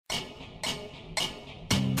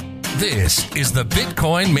This is the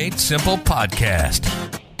Bitcoin Made Simple podcast.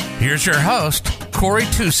 Here's your host, Corey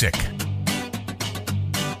Tusik.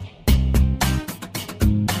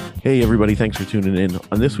 Hey, everybody. Thanks for tuning in.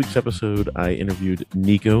 On this week's episode, I interviewed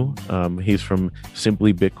Nico. He's from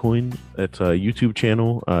SimplyBitcoin. That's a YouTube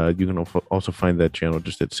channel. You can also find that channel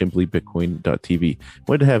just at SimplyBitcoin.tv.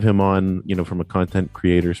 Wanted to have him on, from a content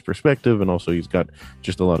creator's perspective, and also he's got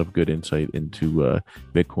just a lot of good insight into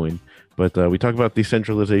Bitcoin. But we talk about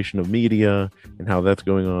decentralization of media and how that's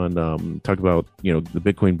going on. Talk about, the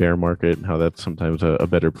Bitcoin bear market and how that's sometimes a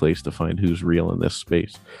better place to find who's real in this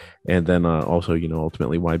space. And then also,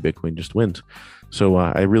 ultimately why Bitcoin just wins. So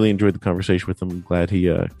I really enjoyed the conversation with him. I'm glad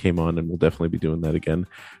he came on, and we'll definitely be doing that again.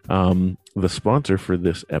 The sponsor for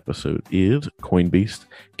this episode is Coinbeast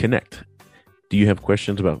Connect. Do you have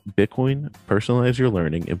questions about Bitcoin? Personalize your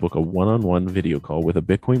learning and book a one-on-one video call with a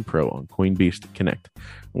Bitcoin pro on Coinbeast Connect.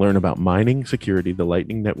 Learn about mining, security, the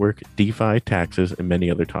Lightning Network, DeFi, taxes, and many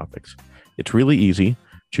other topics. It's really easy.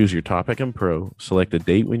 Choose your topic and pro, select a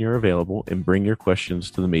date when you're available, and bring your questions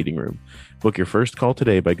to the meeting room. Book your first call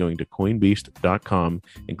today by going to coinbeast.com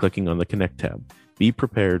and clicking on the Connect tab. Be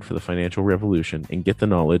prepared for the financial revolution and get the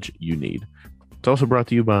knowledge you need. It's also brought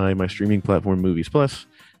to you by my streaming platform, Movies Plus.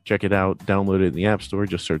 Check it out. Download it in the App Store.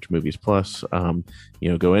 Just search Movies Plus.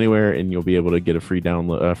 Go anywhere and you'll be able to get a free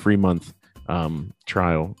download, free month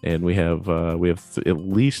trial. And we have at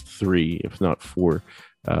least 3, if not 4,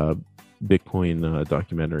 Bitcoin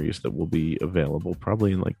documentaries that will be available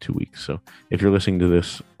probably in like 2 weeks. So if you're listening to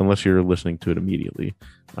this, unless you're listening to it immediately,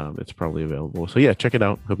 it's probably available. So yeah, check it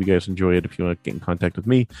out. Hope you guys enjoy it. If you want to get in contact with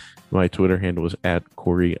me, my Twitter handle is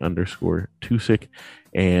 @Corey_Tusik.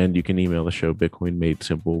 And you can email the show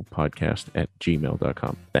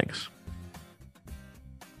bitcoinmadesimplepodcast@gmail.com. Thanks.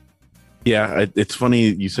 Yeah, it's funny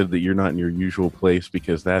you said that you're not in your usual place,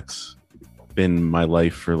 because that's been my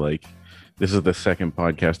life for this is the second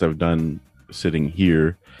podcast I've done sitting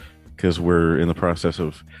here, because we're in the process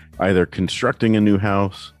of either constructing a new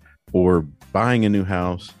house or buying a new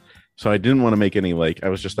house. So I didn't want to make any I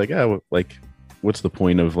was just what's the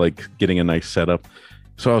point of getting a nice setup?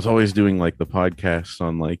 So I was always doing the podcasts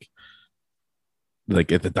on at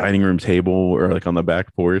the dining room table or on the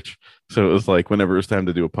back porch. So it was whenever it was time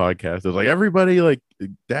to do a podcast, it was everybody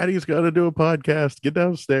Daddy's got to do a podcast, get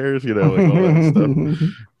downstairs, all that stuff.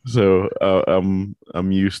 So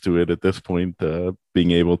I'm used to it at this point,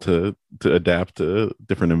 being able to adapt to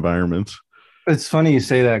different environments. It's funny you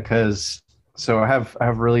say that, because I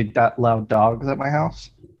have really loud dogs at my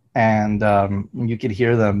house, and you could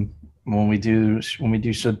hear them when we do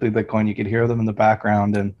Simply Bitcoin. You could hear them in the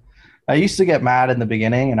background, and I used to get mad in the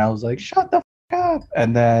beginning, and I was like, shut the f up.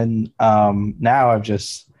 And then now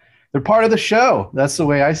they're part of the show. That's the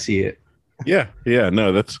way I see it. Yeah.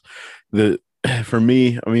 No, that's for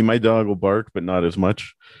me. I mean, my dog will bark, but not as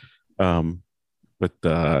much. But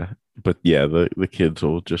yeah, the kids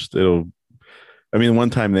will one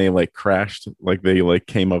time they crashed, they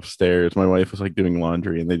came upstairs. My wife was doing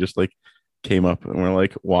laundry, and they just came up and were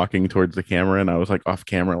walking towards the camera, and I was off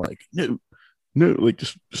camera, no,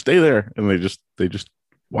 just stay there. And they just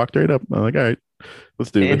walked right up. I'm all right, let's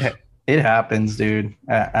do this. It happens, dude.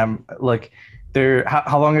 I'm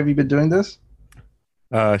how long have you been doing this?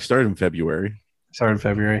 I started in February.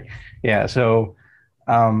 Yeah. So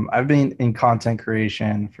I've been in content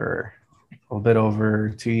creation for a little bit over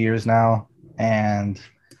 2 years now. And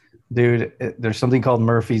dude, there's something called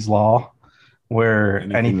Murphy's Law, where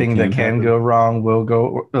anything that can go wrong will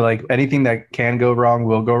go, anything that can go wrong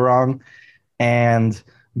will go wrong. And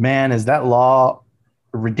man, is that law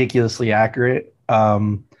ridiculously accurate.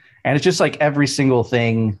 And it's just every single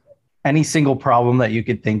thing, any single problem that you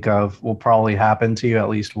could think of will probably happen to you at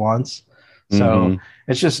least once. So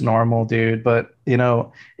It's just normal, dude. But,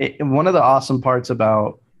 one of the awesome parts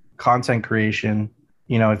about content creation,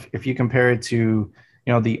 if you compare it to,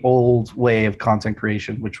 the old way of content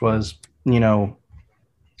creation, which was,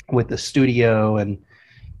 with the studio, and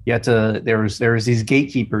you had to, there was these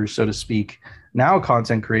gatekeepers, so to speak. Now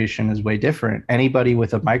content creation is way different. Anybody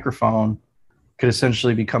with a microphone could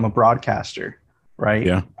essentially become a broadcaster, right?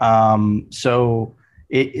 Yeah. And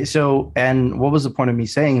what was the point of me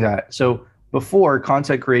saying that? So before,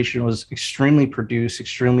 content creation was extremely produced,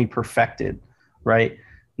 extremely perfected, right?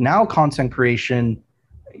 Now content creation,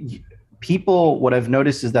 what I've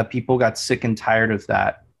noticed is that people got sick and tired of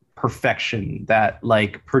that perfection, that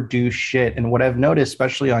produce shit. And what I've noticed,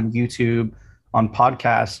 especially on YouTube, on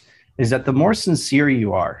podcasts, is that the more sincere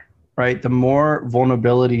you are, right? The more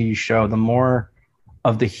vulnerability you show, the more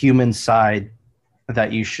of the human side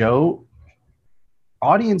that you show,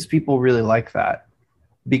 audience people really like that.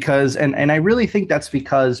 because and I really think that's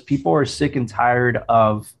because people are sick and tired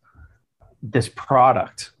of this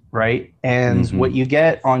product, right? And what you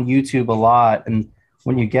get on YouTube a lot, and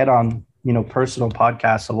when you get on, personal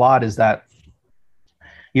podcasts a lot, is that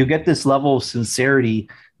you get this level of sincerity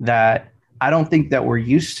that I don't think that we're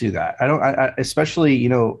used to. That especially,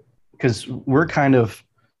 because we're kind of,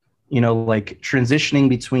 like transitioning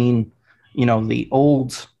between, the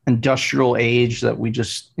old industrial age that we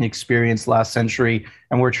just experienced last century,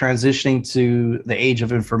 and we're transitioning to the age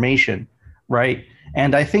of information, right?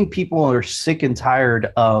 And I think people are sick and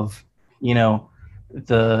tired of,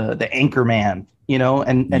 the anchor man,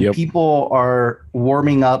 and Yep. people are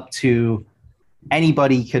warming up to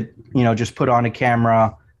anybody could, just put on a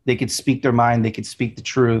camera. They could speak their mind. They could speak the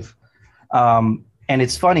truth. And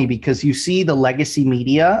it's funny because you see the legacy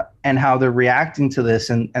media and how they're reacting to this,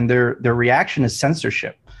 and their reaction is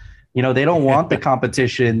censorship. They don't want the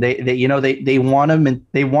competition. They want them, and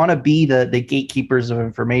they want to be the gatekeepers of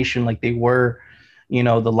information like they were,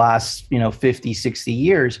 the last, 50, 60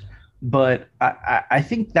 years. But I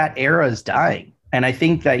think that era is dying. And I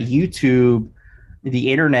think that YouTube,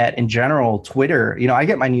 the internet in general, Twitter, I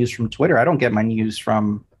get my news from Twitter. I don't get my news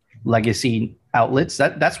from legacy outlets.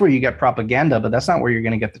 That's where you get propaganda, but that's not where you're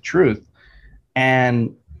going to get the truth.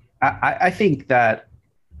 And I think that,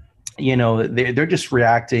 they're just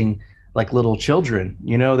reacting like little children.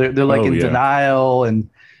 They're like in denial, and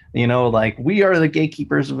like, we are the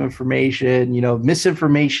gatekeepers of information.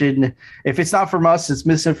 Misinformation, if it's not from us, it's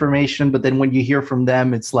misinformation. But then when you hear from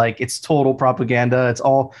them, it's like, it's total propaganda. It's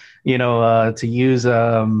all, to use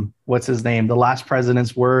what's his name, the last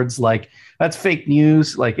president's words, like, that's fake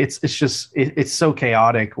news. Like, it's just it's so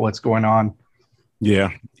chaotic what's going on. Yeah.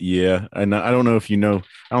 And I don't know if I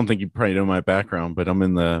don't think you probably know my background, but I'm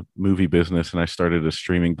in the movie business, and I started a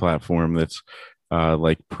streaming platform that's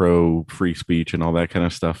like pro free speech and all that kind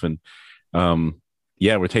of stuff. And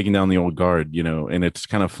we're taking down the old guard, and it's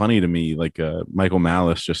kind of funny to me. Like Michael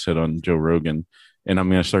Malice just said on Joe Rogan, and I'm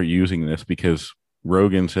going to start using this because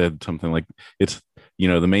Rogan said something like, it's,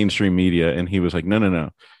 the mainstream media. And he was like, no.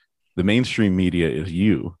 The mainstream media is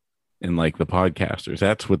you and like the podcasters.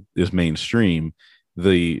 That's what is mainstream.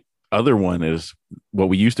 The other one is what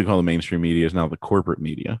we used to call the mainstream media is now the corporate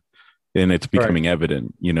media. And it's becoming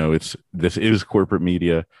evident, this is corporate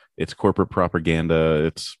media. It's corporate propaganda.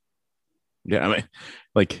 It's, I mean,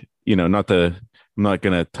 like, I'm not going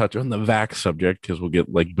to touch on the vax subject because we'll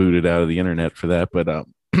get like booted out of the internet for that. But,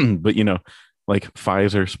 but, like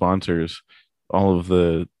Pfizer sponsors all of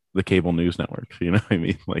the cable news networks, what I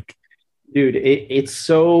mean? Like, dude, it's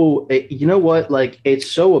so, like, it's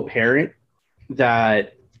so apparent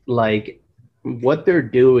that like what they're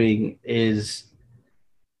doing is,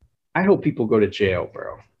 I hope people go to jail,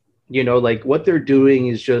 bro. Like, what they're doing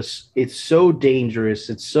is just, it's so dangerous.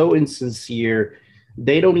 It's so insincere.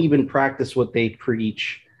 They don't even practice what they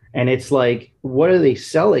preach. And it's like, what are they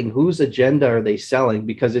selling? Whose agenda are they selling?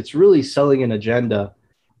 Because it's really selling an agenda.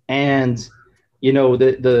 And,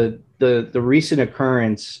 the recent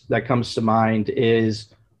occurrence that comes to mind is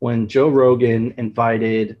when Joe Rogan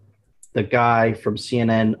invited the guy from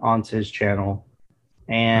CNN onto his channel.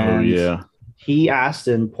 And he asked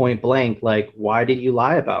him point blank, like, why did you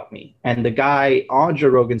lie about me? And the guy on Joe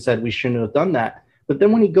Rogan said, we shouldn't have done that. But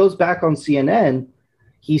then when he goes back on CNN,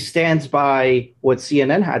 he stands by what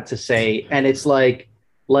CNN had to say. And it's like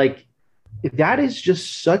that is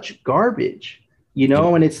just such garbage,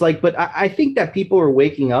 And it's like, but I think that people are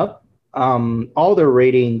waking up. All their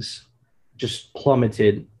ratings just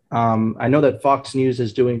plummeted. I know that Fox News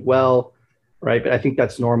is doing well, right? But I think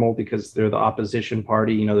that's normal because they're the opposition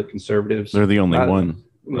party, the conservatives. They're the only one.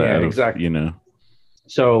 Yeah, exactly.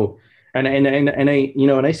 So, and I,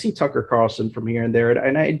 and I see Tucker Carlson from here and there,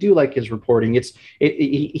 and I do like his reporting.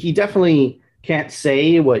 He definitely can't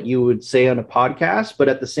say what you would say on a podcast, but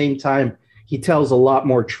at the same time, he tells a lot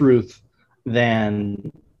more truth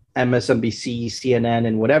than MSNBC, CNN,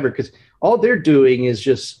 and whatever, because all they're doing is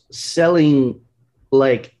just selling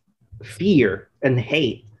like fear and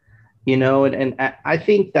hate. And I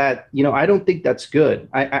think that, I don't think that's good.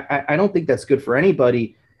 I don't think that's good for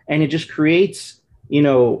anybody. And it just creates,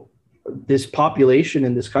 this population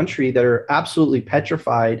in this country that are absolutely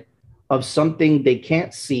petrified of something they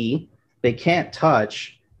can't see, they can't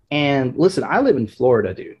touch. And listen, I live in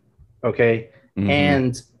Florida, dude. Okay. Mm-hmm.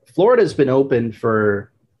 And Florida's been open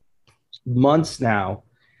for months now.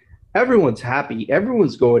 Everyone's happy.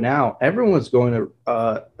 Everyone's going out. Everyone's going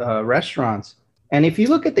to restaurants. And if you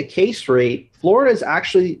look at the case rate, Florida is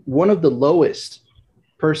actually one of the lowest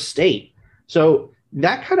per state. So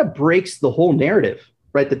that kind of breaks the whole narrative,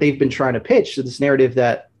 right, that they've been trying to pitch. So this narrative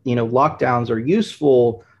that, lockdowns are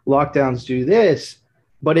useful, lockdowns do this,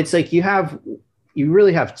 but it's like you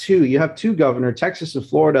really have two governors, Texas and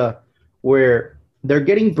Florida, where they're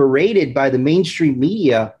getting berated by the mainstream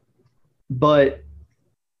media, but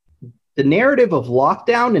the narrative of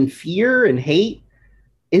lockdown and fear and hate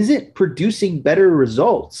isn't producing better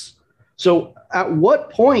results. So at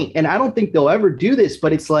what point, and I don't think they'll ever do this,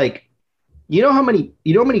 but it's like, how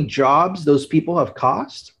many jobs those people have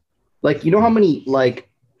cost? Like, how many like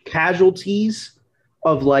casualties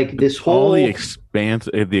of like this whole all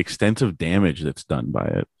the extensive damage that's done by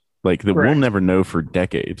it, like that we'll never know for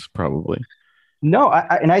decades, probably. No,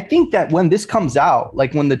 I think that when this comes out,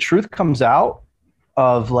 like when the truth comes out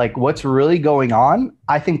of like what's really going on,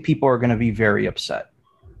 I think people are going to be very upset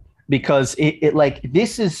because it like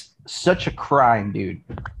this is such a crime, dude.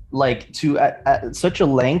 Like to at such a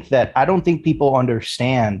length that I don't think people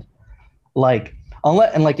understand. Like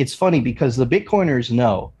it's funny because the Bitcoiners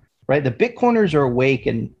know, right? The Bitcoiners are awake,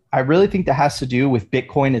 and I really think that has to do with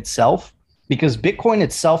Bitcoin itself, because Bitcoin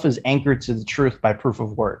itself is anchored to the truth by proof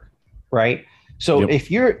of work, right? So if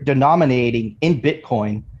you're denominating in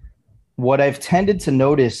Bitcoin, what I've tended to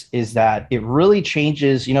notice is that it really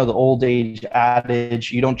changes, the old age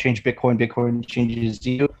adage, you don't change Bitcoin, Bitcoin changes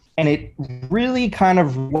you. And it really kind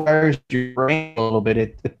of wires your brain a little bit.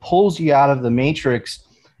 It pulls you out of the matrix.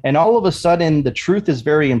 And all of a sudden, the truth is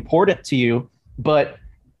very important to you. But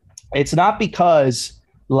it's not because,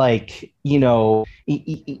 like,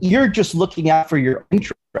 you're just looking out for your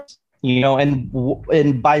interest,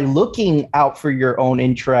 and by looking out for your own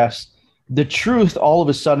interest, the truth all of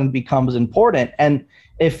a sudden becomes important. And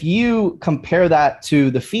if you compare that to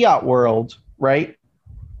the fiat world, right?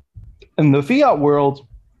 In the fiat world,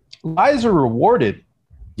 lies are rewarded.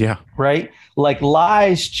 Yeah. Right? Like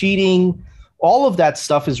lies, cheating, all of that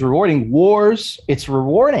stuff is rewarding. Wars, it's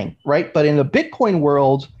rewarding, right? But in the Bitcoin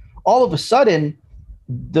world, all of a sudden,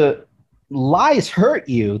 the lies hurt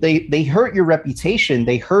you. They hurt your reputation.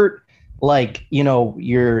 They hurt your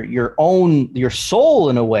soul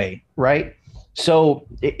in a way, right? So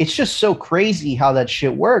it's just so crazy how that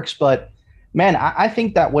shit works. But man, I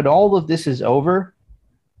think that when all of this is over,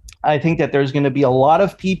 I think that there's going to be a lot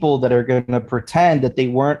of people that are going to pretend that they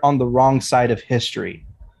weren't on the wrong side of history.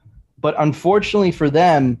 But unfortunately for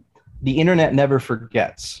them, the internet never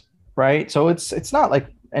forgets, right? So it's not like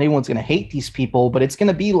anyone's going to hate these people, but it's going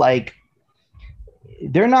to be like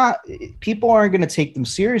people aren't going to take them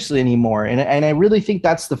seriously anymore. And I really think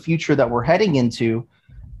that's the future that we're heading into.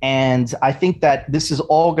 And I think that this is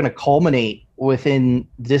all going to culminate within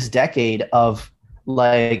this decade of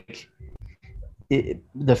like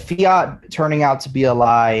the fiat turning out to be a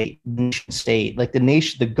lie, nation state, like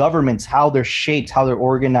the governments, how they're shaped, how they're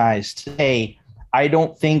organized today. I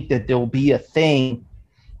don't think that there'll be a thing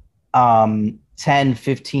 10,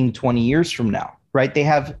 15, 20 years from now, right? They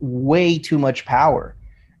have way too much power.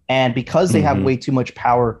 And because they have way too much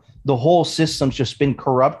power, the whole system's just been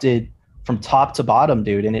corrupted from top to bottom,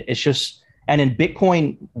 dude. And it's just, and in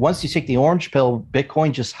Bitcoin, once you take the orange pill,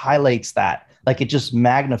 Bitcoin just highlights that. Like it just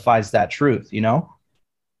magnifies that truth, Yeah.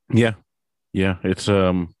 Yeah. It's,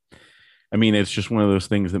 it's just one of those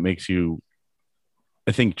things that makes you,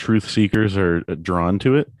 I think truth seekers are drawn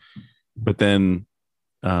to it. But then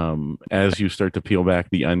as you start to peel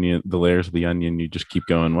back the layers of the onion, you just keep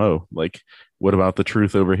going, whoa, like, what about the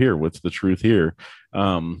truth over here? What's the truth here?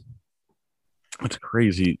 It's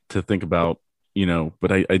crazy to think about,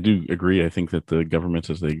 but I do agree. I think that the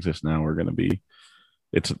governments as they exist now are going to be,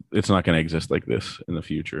 it's not going to exist like this in the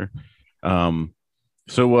future.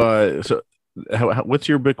 So what's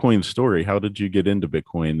your Bitcoin story? How did you get into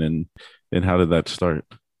Bitcoin and how did that start?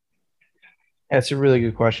 That's a really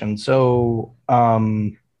good question. So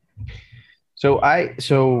I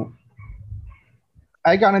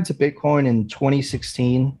got into Bitcoin in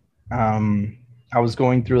 2016. I was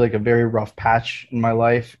going through like a very rough patch in my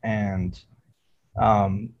life, and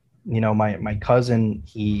my cousin,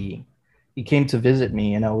 he came to visit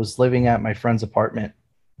me, and I was living at my friend's apartment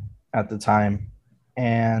at the time,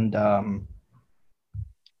 and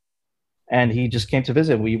he just came to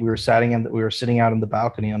visit. We were sitting out on the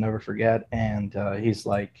balcony. I'll never forget. And he's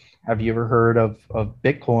like, "Have you ever heard of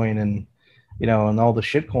Bitcoin and and all the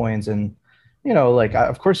shit coins?" And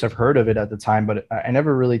of course I've heard of it at the time, but I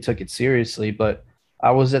never really took it seriously. But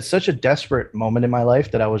I was at such a desperate moment in my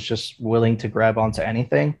life that I was just willing to grab onto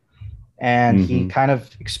anything. And he kind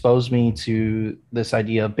of exposed me to this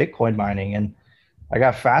idea of Bitcoin mining, and I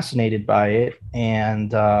got fascinated by it.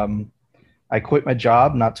 And I quit my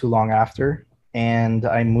job not too long after, and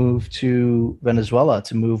I moved to Venezuela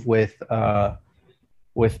to move with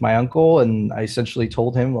my uncle. And I essentially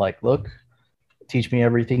told him, like, look, teach me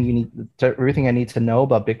everything I need to know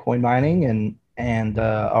about Bitcoin mining, and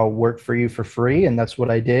I'll work for you for free. And that's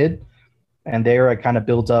what I did. And there I kind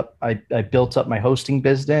of I built up my hosting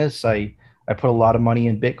business. I put a lot of money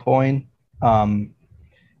in Bitcoin.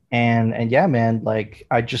 And yeah, man, like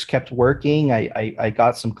I just kept working. I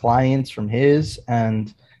got some clients from his,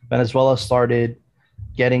 and Venezuela started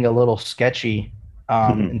getting a little sketchy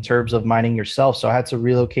in terms of mining yourself. So I had to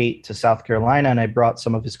relocate to South Carolina, and I brought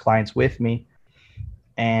some of his clients with me.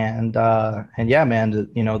 And yeah, man,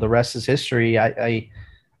 the rest is history.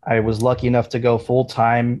 I was lucky enough to go full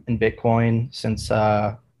time in Bitcoin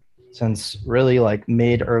since really like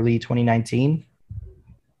early 2019.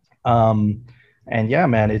 And yeah,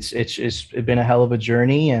 man, it's been a hell of a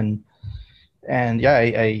journey, and yeah,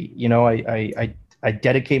 I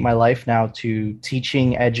dedicate my life now to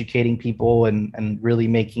teaching, educating people, and really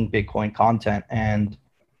making Bitcoin content. And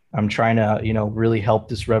I'm trying to, really help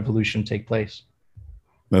this revolution take place.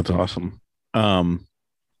 That's awesome.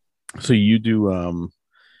 So you do, I'm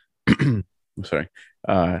sorry.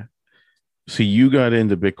 So you got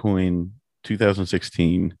into Bitcoin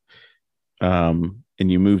 2016, and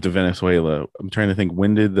you moved to Venezuela. I'm trying to think,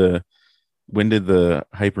 when did the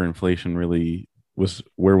hyperinflation really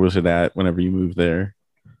where was it at whenever you moved there?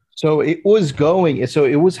 So it was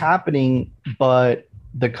happening, but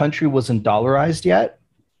the country wasn't dollarized yet.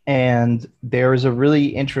 And there is a really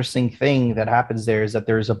interesting thing that happens there, is that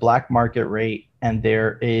there is a black market rate and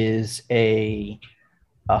there is a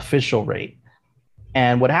official rate.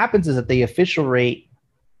 And what happens is that the official rate,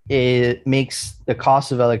 it makes the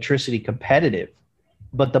cost of electricity competitive.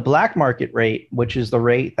 But the black market rate, which is the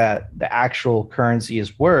rate that the actual currency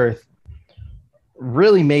is worth,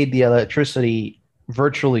 really made the electricity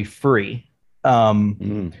virtually free.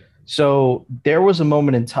 So there was a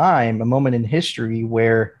moment in history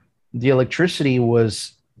where the electricity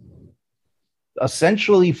was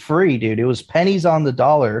essentially free, dude. It was pennies on the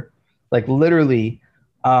dollar, like literally,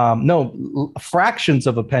 fractions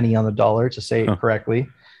of a penny on the dollar, to say it correctly.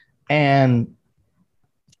 And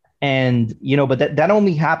but that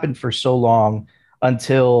only happened for so long,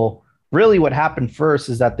 until really what happened first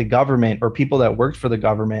is that the government, or people that worked for the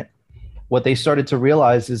government, what they started to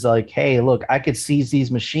realize is like, hey, look, I could seize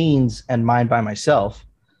these machines and mine by myself.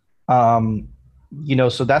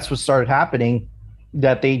 So that's what started happening,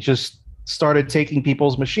 that they just started taking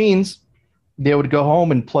people's machines. They would go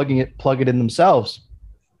home and plug it in themselves.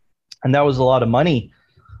 And that was a lot of money,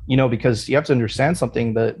 because you have to understand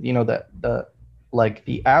something, that,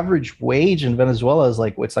 the average wage in Venezuela is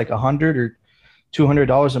like, it's like $100 or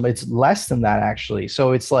 $200. It's less than that, actually.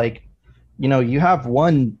 So it's like, you have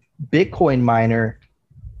one Bitcoin miner,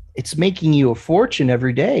 it's making you a fortune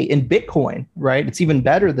every day in Bitcoin, right? It's even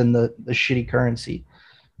better than the shitty currency.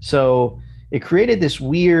 So it created this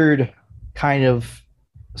weird kind of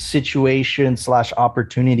situation /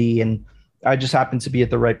 opportunity. And I just happened to be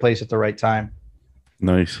at the right place at the right time.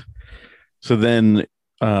 Nice. So then,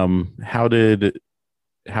 how did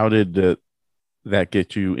that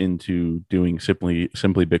get you into doing Simply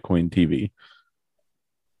Bitcoin TV?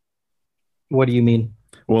 What do you mean?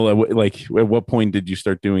 Well, at what point did you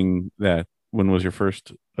start doing that? When was your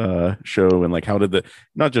first show? And like,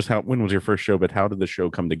 when was your first show, but how did the show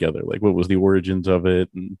come together? Like, what was the origins of it,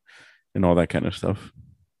 and all that kind of stuff?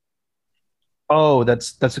 Oh,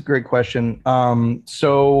 that's a great question.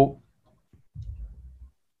 So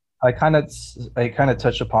I kind of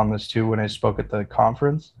touched upon this too when I spoke at the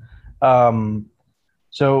conference.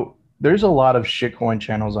 So there's a lot of shitcoin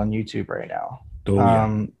channels on YouTube right now. Oh,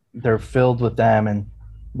 yeah. They're filled with them, and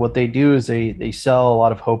what they do is they sell a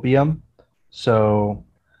lot of hopium. So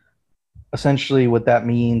essentially what that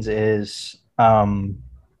means is, look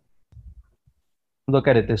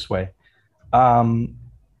at it this way.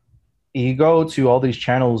 You go to all these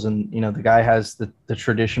channels, and the guy has the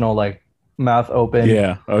traditional like mouth open.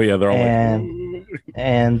 Yeah. Oh yeah. They're all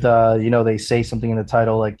and they say something in the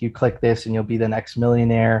title like, you click this and you'll be the next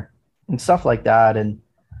millionaire and stuff like that.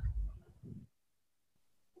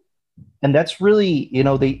 And that's really,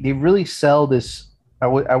 they really sell this,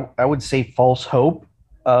 I would say, false hope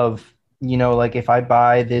of, like, if I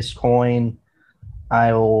buy this coin,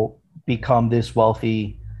 I'll become this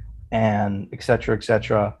wealthy, and et cetera, et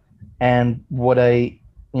cetera. And what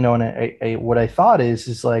what I thought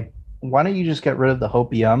is like, why don't you just get rid of the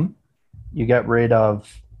hopium? You get rid of,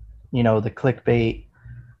 the clickbait,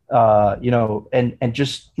 and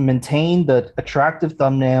just maintain the attractive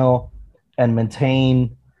thumbnail and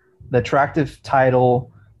maintain the attractive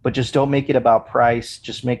title, but just don't make it about price.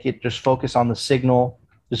 Just focus on the signal.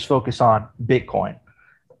 Just focus on Bitcoin.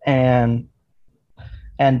 And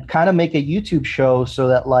and kind of make a YouTube show so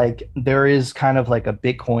that like there is kind of like a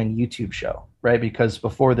Bitcoin YouTube show, right? Because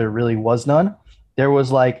before there really was none. There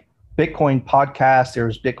was like Bitcoin podcasts, there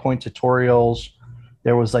was Bitcoin tutorials,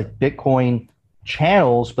 there was like Bitcoin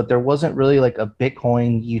channels, but there wasn't really like a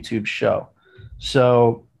Bitcoin YouTube show.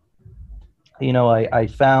 So, I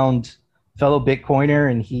found fellow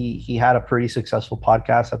Bitcoiner, and he had a pretty successful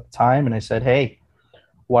podcast at the time. And I said, hey,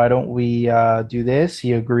 why don't we do this?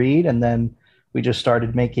 He agreed. And then we just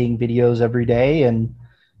started making videos every day. And,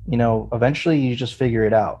 eventually you just figure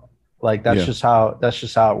it out. Like that's just how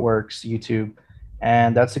it works, YouTube.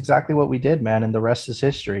 And that's exactly what we did, man. And the rest is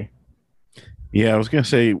history. Yeah, I was gonna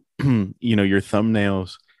say, your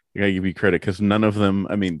thumbnails, I gotta give you credit because none of them.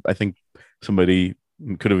 I mean, I think somebody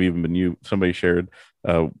could have even been you. Somebody shared.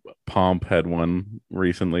 Pomp had one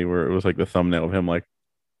recently where it was like the thumbnail of him, like,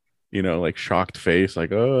 like shocked face,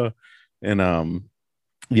 like, oh, and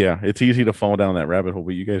yeah, it's easy to fall down that rabbit hole,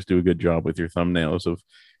 but you guys do a good job with your thumbnails of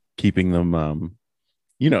keeping them,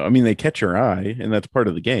 I mean, they catch your eye, and that's part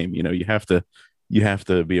of the game. You have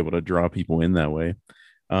to be able to draw people in that way.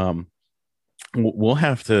 Um, we'll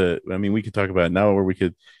have to. I mean, we could talk about it now, or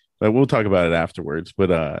we'll talk about it afterwards.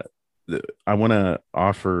 But I want to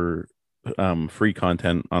offer free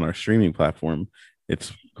content on our streaming platform.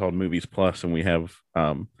 It's called Movies Plus, and we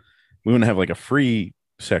want to have like a free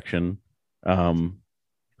section.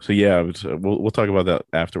 So yeah, we'll talk about that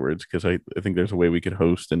afterwards because I think there's a way we could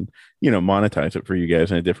host and monetize it for you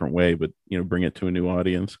guys in a different way, but bring it to a new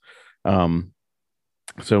audience. But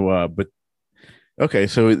okay,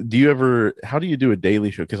 so how do you do a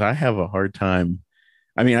daily show? Because I have a hard time.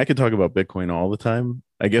 I mean, I could talk about Bitcoin all the time.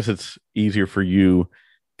 I guess it's easier for you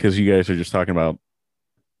because you guys are just talking about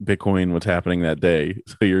Bitcoin, what's happening that day.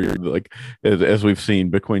 So you're like, as we've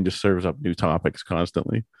seen, Bitcoin just serves up new topics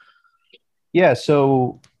constantly. Yeah.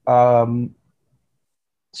 So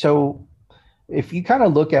if you kind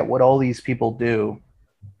of look at what all these people do,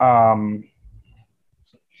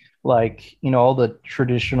 like, all the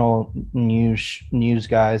traditional news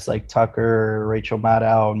guys like Tucker, Rachel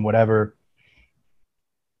Maddow, and whatever,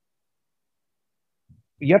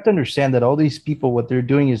 you have to understand that all these people, what they're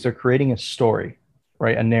doing is they're creating a story,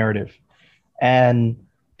 right? A narrative. And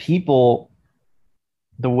people,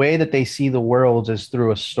 the way that they see the world is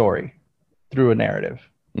through a story, through a narrative,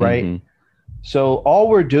 right? Mm-hmm. So all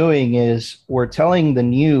we're doing is we're telling the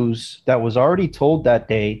news that was already told that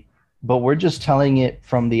day, but we're just telling it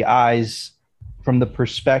from the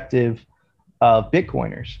perspective of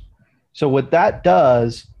Bitcoiners. So what that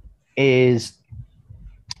does is,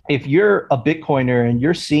 if you're a Bitcoiner and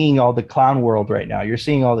you're seeing all the clown world right now, you're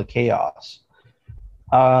seeing all the chaos,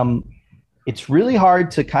 it's really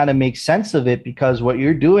hard to kind of make sense of it, because what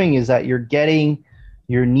you're doing is that you're getting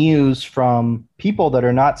your news from people that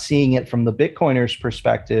are not seeing it from the Bitcoiners'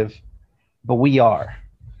 perspective, but we are,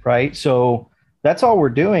 right? So that's all we're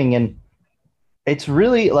doing. And it's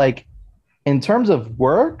really like, in terms of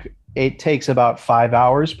work, it takes about 5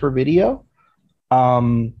 hours per video.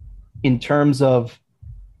 In terms of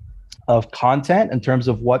content, in terms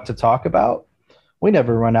of what to talk about, we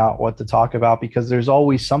never run out what to talk about, because there's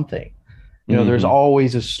always something. There's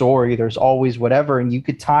always a story, there's always whatever, and you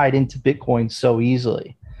could tie it into Bitcoin so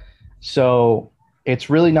easily. So it's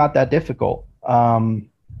really not that difficult.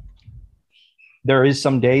 There is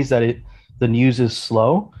some days that the news is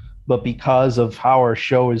slow, but because of how our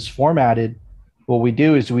show is formatted, what we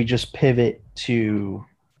do is we just pivot to,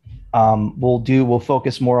 we'll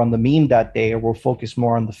focus more on the meme that day, or we'll focus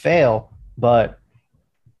more on the fail. But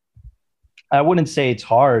I wouldn't say it's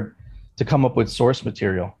hard to come up with source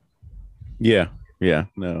material. Yeah.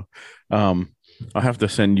 No. I'll have to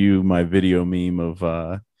send you my video meme of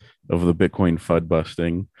the Bitcoin FUD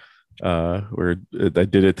busting, where I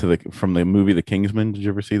did it from the movie The Kingsman. Did you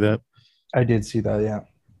ever see that? I did see that. Yeah.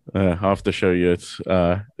 I'll have to show you. It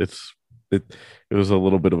was a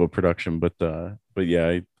little bit of a production, but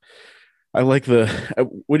yeah, I like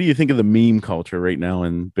what do you think of the meme culture right now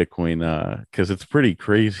in Bitcoin? Because it's pretty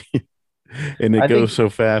crazy. And it goes so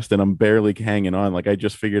fast, and I'm barely hanging on. Like, I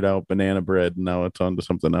just figured out banana bread, and now it's on to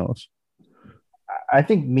something else. I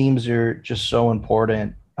think memes are just so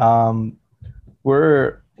important.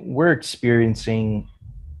 We're experiencing,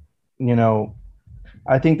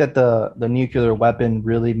 I think that the nuclear weapon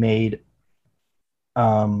really made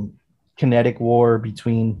kinetic war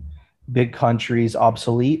between big countries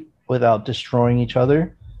obsolete without destroying each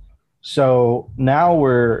other. So now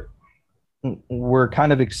we're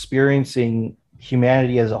kind of experiencing,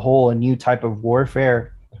 humanity as a whole, a new type of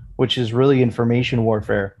warfare, which is really information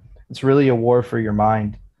warfare. It's really a war for your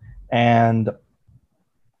mind. And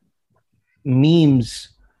memes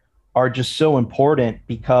are just so important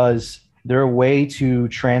because they're a way to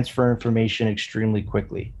transfer information extremely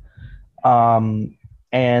quickly. And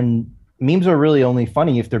memes are really only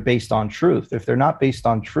funny if they're based on truth. If they're not based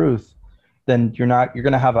on truth, then you're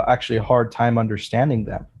going to have actually a hard time understanding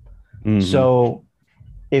them. Mm-hmm. So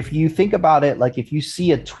if you think about it, like if you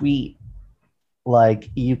see a tweet, like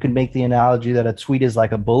you can make the analogy that a tweet is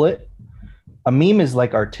like a bullet. A meme is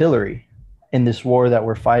like artillery in this war that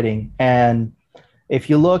we're fighting. And if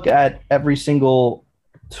you look at every single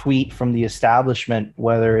tweet from the establishment,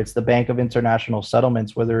 whether it's the Bank of International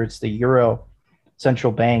Settlements, whether it's the Euro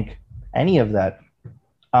Central Bank, any of that,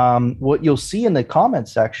 what you'll see in the comment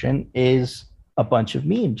section is a bunch of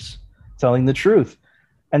memes telling the truth.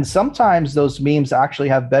 And sometimes those memes actually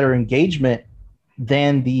have better engagement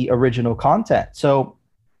than the original content. So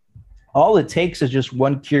all it takes is just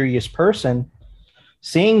one curious person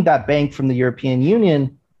seeing that bank from the European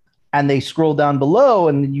Union, and they scroll down below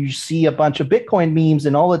and you see a bunch of Bitcoin memes,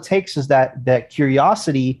 and all it takes is that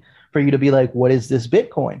curiosity for you to be like, what is this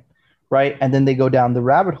Bitcoin? Right? And then they go down the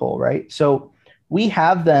rabbit hole, right? So we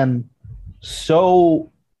have them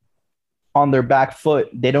so on their back foot,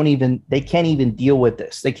 they can't even deal with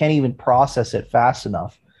this. They can't even process it fast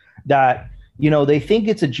enough that, they think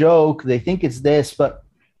it's a joke, they think it's this, but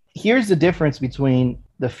here's the difference between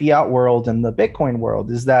the fiat world and the Bitcoin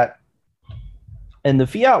world is that in the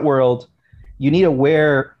fiat world, you need to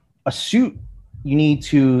wear a suit.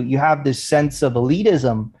 You have this sense of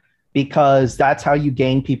elitism because that's how you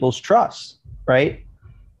gain people's trust, right?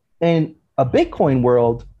 In a Bitcoin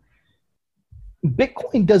world,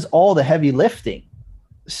 Bitcoin does all the heavy lifting.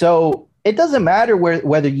 So it doesn't matter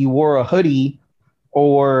whether you wore a hoodie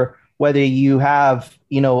or whether you have,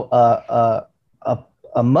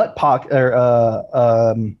 a mutt pocket or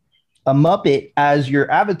a Muppet as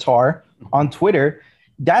your avatar on Twitter.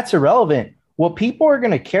 That's irrelevant. What people are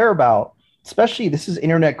going to care about, especially this is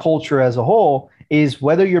internet culture as a whole, is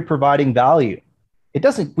whether you're providing value.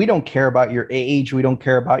 We don't care about your age. We don't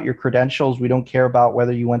care about your credentials. We don't care about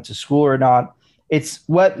whether you went to school or not. It's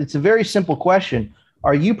a very simple question.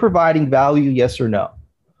 Are you providing value? Yes or no?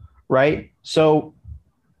 Right? So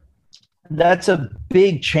that's a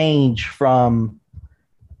big change from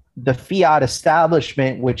the fiat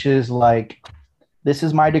establishment, which is like, this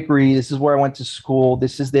is my degree. This is where I went to school.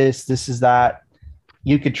 This is this. This is that.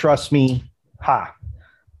 You could trust me. Ha.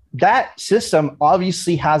 That system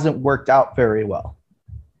obviously hasn't worked out very well.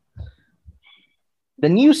 The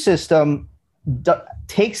new system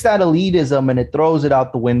takes that elitism and it throws it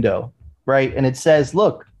out the window, right? And it says,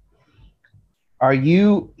 look, are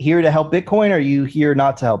you here to help Bitcoin? Or are you here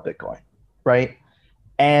not to help Bitcoin, right?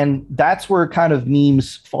 And that's where kind of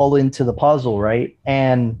memes fall into the puzzle, right?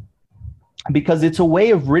 And because it's a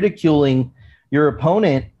way of ridiculing your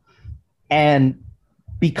opponent, and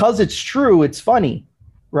because it's true, it's funny,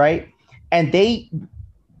 right? And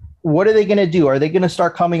what are they going to do? Are they going to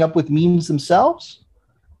start coming up with memes themselves?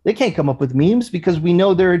 They can't come up with memes because we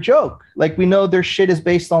know they're a joke. Like, we know their shit is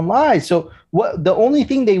based on lies. So the only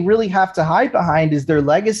thing they really have to hide behind is their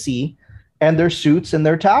legacy and their suits and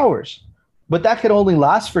their towers. But that could only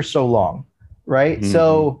last for so long, right? Mm-hmm.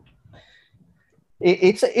 So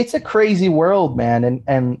it's a crazy world, man.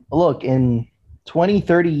 And look, in 20,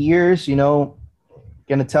 30 years, going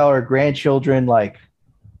to tell our grandchildren, like,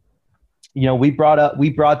 we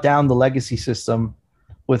brought down the legacy system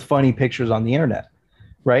with funny pictures on the internet.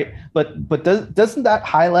 Right. But doesn't that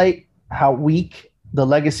highlight how weak the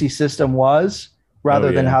legacy system was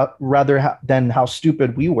rather than how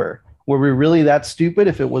stupid we were? Were we really that stupid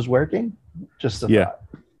if it was working? Just a thought.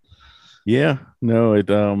 Yeah. No,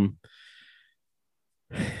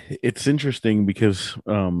 it's interesting because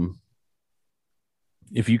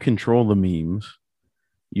if you control the memes,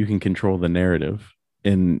 you can control the narrative.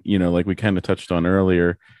 And, like we kind of touched on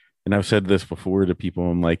earlier, and I've said this before to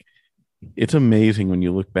people, I'm like, it's amazing when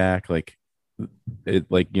you look back, what it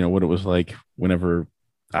was like whenever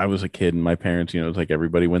I was a kid and my parents, it was like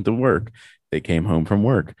everybody went to work. They came home from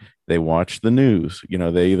work. They watched the news.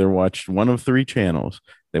 They either watched one of three channels.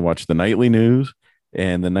 They watched the nightly news,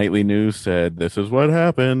 and the nightly news said, this is what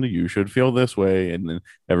happened. You should feel this way. And then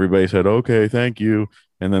everybody said, okay, thank you.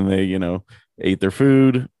 And then they, ate their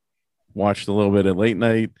food, watched a little bit at late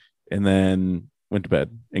night, and then went to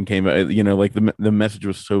bed and came out, like the message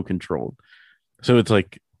was so controlled. So it's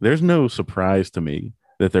like, there's no surprise to me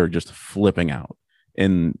that they're just flipping out.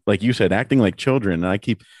 And like you said, acting like children. And I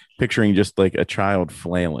keep picturing just like a child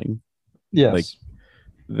flailing. Yes. Like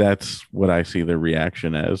that's what I see their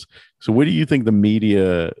reaction as. So what do you think the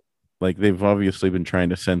media, like they've obviously been trying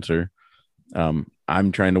to censor.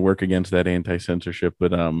 I'm trying to work against that anti-censorship,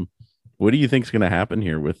 but What do you think is going to happen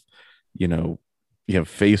here with, you know, you have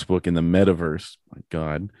Facebook in the metaverse? My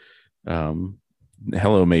God.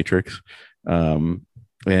 Hello, Matrix. And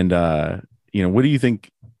what do you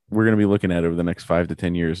think we're going to be looking at over the next 5 to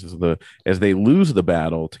 10 years as they lose the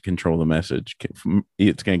battle to control the message?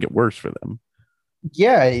 It's going to get worse for them.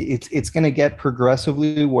 Yeah, it's going to get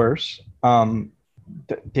progressively worse.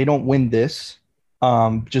 They don't win this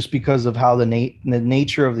just because of how the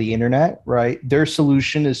nature of the internet, right? Their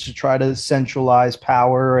solution is to try to centralize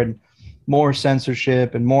power and more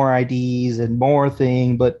censorship and more IDs and more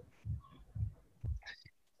thing, but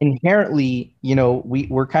inherently,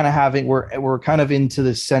 we're kind of into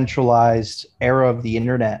the centralized era of the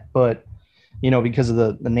internet, but because of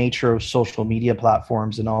the nature of social media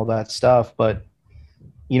platforms and all that stuff. But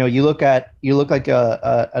you look like at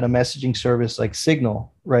a messaging service like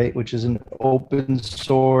Signal, right, which is an open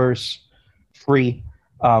source, free.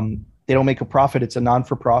 They don't make a profit; it's a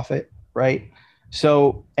non-for-profit, right?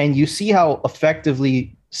 So, and you see how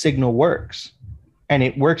effectively Signal works. And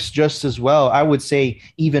it works just as well. I would say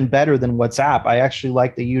even better than WhatsApp. I actually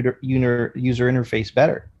like the user interface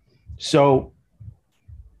better. So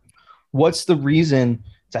what's the reason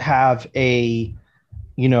to have a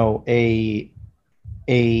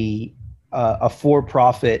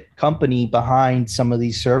for-profit company behind some of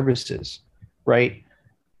these services, right?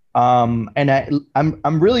 And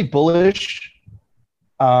I'm really bullish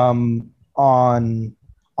on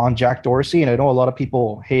Jack Dorsey, and I know a lot of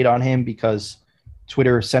people hate on him because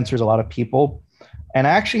Twitter censors a lot of people. And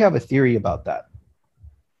I actually have a theory about that.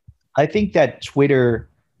 I think that Twitter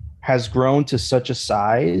has grown to such a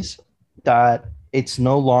size that it's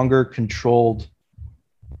no longer controlled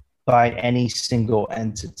by any single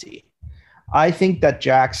entity. I think that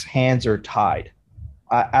Jack's hands are tied.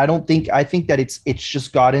 I think that it's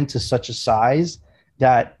just got into such a size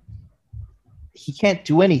that he can't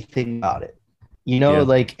do anything about it.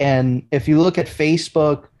 And if you look at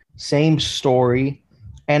Facebook, same story.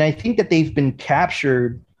 And I think that they've been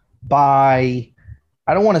captured by,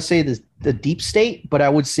 I don't want to say the deep state, but I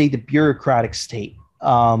would say the bureaucratic state.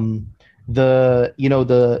 The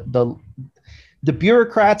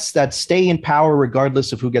bureaucrats that stay in power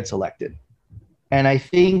regardless of who gets elected. And I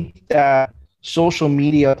think that social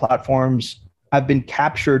media platforms have been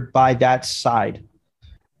captured by that side.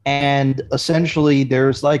 And essentially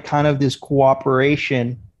there's like kind of this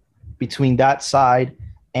cooperation between that side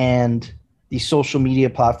and the social media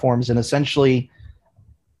platforms. And essentially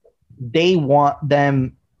they want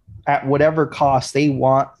them at whatever cost. They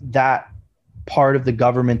want that part of the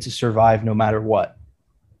government to survive no matter what.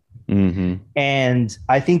 Mm-hmm. And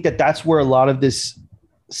I think that that's where a lot of this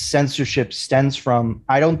censorship stems from.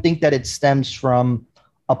 I don't think that it stems from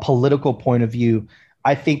a political point of view.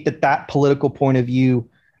 I think that political point of view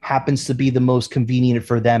happens to be the most convenient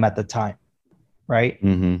for them at the time. Right.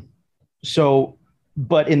 Mm-hmm. So,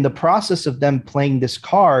 but in the process of them playing this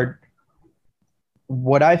card,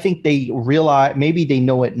 what I think they realize, maybe they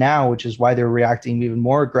know it now, which is why they're reacting even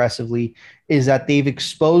more aggressively, is that they've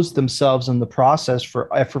exposed themselves in the process for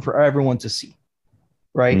everyone to see.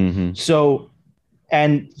 Right. Mm-hmm. So,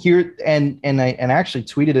 and I actually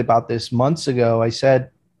tweeted about this months ago. I said,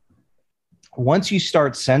 once you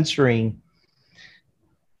start censoring,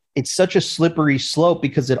 it's such a slippery slope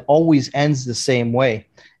because it always ends the same way.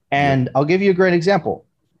 And I'll give you a great example.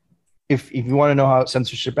 If you want to know how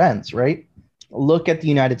censorship ends, right? Look at the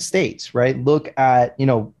United States, right? Look at,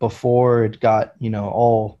 before it got,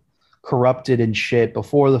 all corrupted and shit,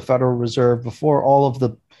 before the Federal Reserve, before all of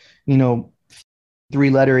the,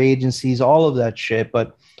 3-letter agencies, all of that shit.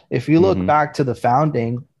 But if you look back to the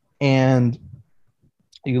founding and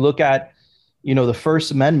you look at, the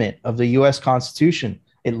First Amendment of the U.S. Constitution,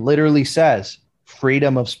 it literally says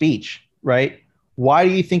freedom of speech, right? Why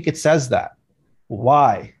do you think it says that?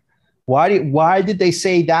 Why did they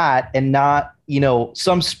say that and not,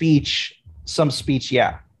 some speech?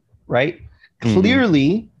 Yeah. Right. Mm-hmm.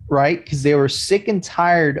 Clearly. Right. Because they were sick and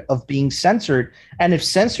tired of being censored. And if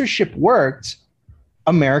censorship worked,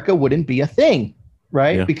 America wouldn't be a thing.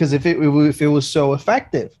 Right. Yeah. Because if it was so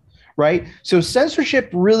effective. Right. So censorship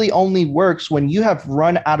really only works when you have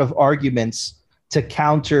run out of arguments to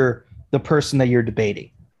counter the person that you're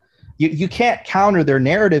debating. You can't counter their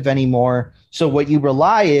narrative anymore. So what you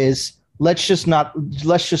rely is let's just not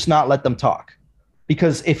let them talk,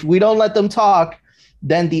 because if we don't let them talk,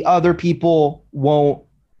 then the other people won't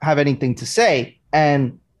have anything to say.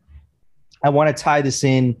 And I want to tie this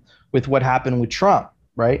in with what happened with Trump,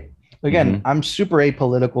 right? Again, I'm super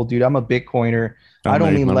apolitical, dude. I'm a Bitcoiner. I'm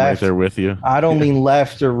right there with you. I don't lean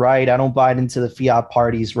left or right. I don't buy into the fiat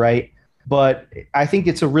parties, right? But I think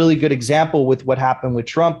it's a really good example with what happened with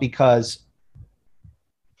Trump, because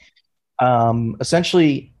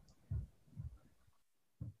essentially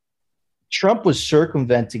Trump was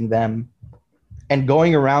circumventing them and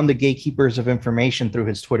going around the gatekeepers of information through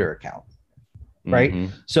his Twitter account, right?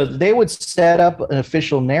 Mm-hmm. So they would set up an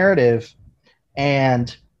official narrative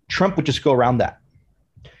and Trump would just go around that.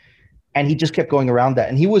 And he just kept going around that.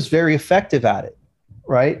 And he was very effective at it,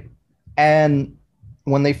 right? And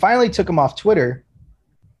when they finally took him off Twitter,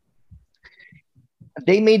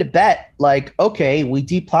 they made a bet like, okay, we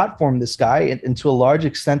deplatformed this guy, and to a large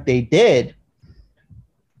extent they did.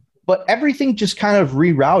 But everything just kind of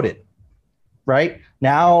rerouted, right?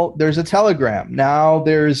 Now there's a Telegram. Now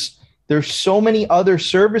there's so many other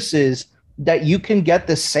services that you can get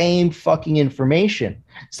the same fucking information.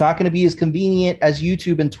 It's not going to be as convenient as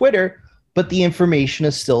YouTube and Twitter, but the information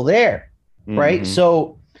is still there, right?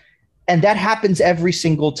 So, and that happens every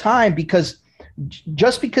single time, because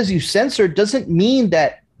just because you censor doesn't mean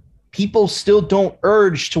that people still don't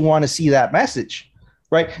urge to want to see that message,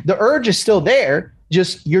 right? The urge is still there.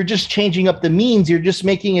 You're just changing up the means. You're just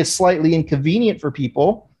making it slightly inconvenient for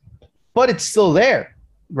people, but it's still there,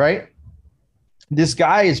 right? This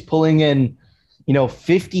guy is pulling in,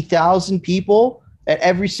 50,000 people at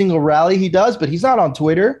every single rally he does, but he's not on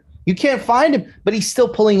Twitter. You can't find him, but he's still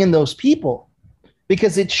pulling in those people,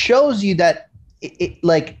 because it shows you that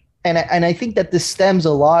and I think that this stems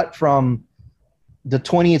a lot from the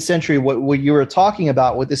 20th century, what you were talking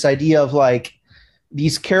about with this idea of like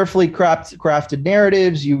these carefully crafted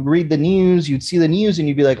narratives. You read the news, you'd see the news, and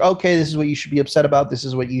you'd be like, okay, this is what you should be upset about. This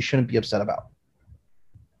is what you shouldn't be upset about.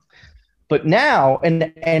 But now, and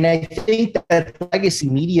I think that legacy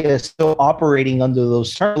media is still operating under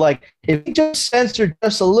those terms. Like, if we just censor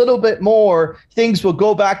just a little bit more, things will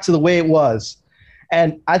go back to the way it was.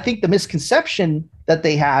 And I think the misconception that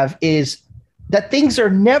they have is that things are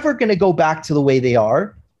never going to go back to the way they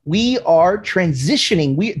are. We are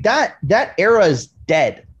transitioning. That era is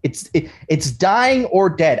dead. It's dying or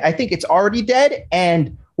dead. I think it's already dead.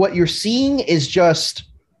 And what you're seeing is just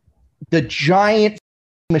the giant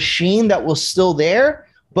machine that was still there,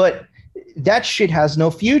 but that shit has no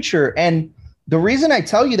future. And the reason I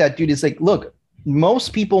tell you that, dude, is like, look,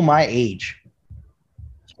 most people my age,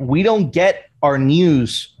 we don't get our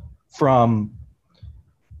news from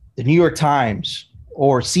the New York Times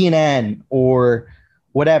or CNN or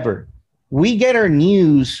whatever. We get our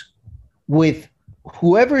news with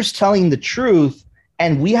whoever's telling the truth,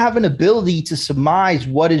 and we have an ability to surmise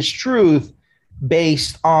what is truth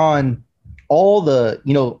based on all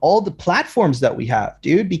the platforms that we have,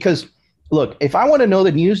 dude. Because look, if I want to know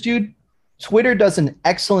the news, dude, Twitter does an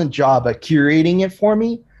excellent job at curating it for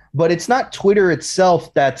me, but it's not Twitter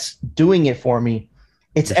itself that's doing it for me.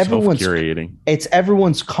 It's everyone's curating. It's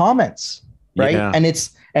everyone's comments, right? Yeah. And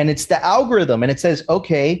it's the algorithm, and it says,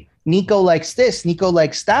 okay, Nico likes this, Nico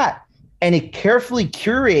likes that, and it carefully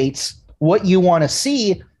curates what you want to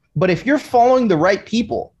see. But if you're following the right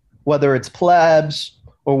people, whether it's plebs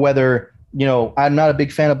or whether, I'm not a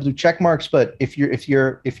big fan of blue check marks, but if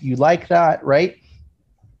you like that, right?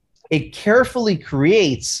 It carefully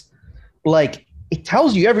creates, like, it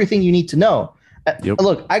tells you everything you need to know. Yep.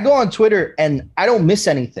 Look, I go on Twitter and I don't miss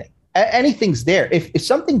anything. Anything's there. If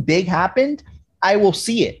something big happened, I will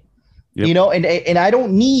see it. Yep. And I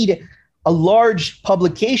don't need a large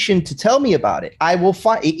publication to tell me about it. I will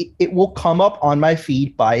find it will come up on my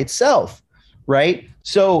feed by itself, right?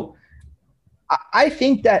 So I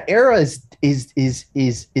think that era is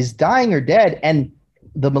dying or dead, and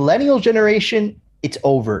the millennial generation, it's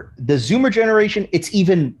over. The Zoomer generation, it's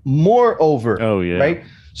even more over. Oh yeah, right.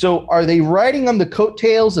 So are they riding on the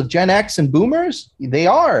coattails of Gen X and Boomers? They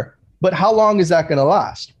are, but how long is that going to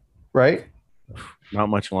last, right? Not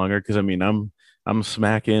much longer, because I mean, I'm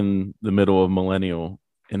smack in the middle of millennial,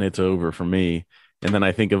 and it's over for me. And then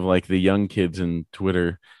I think of like the young kids in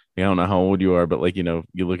Twitter. I don't know how old you are, but like, you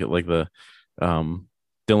look at like the Dylan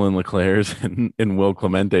LeClaire's and Will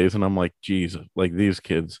Clementes, and I'm like, geez, like these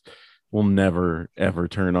kids will never ever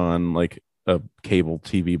turn on like a cable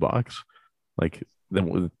TV box. Like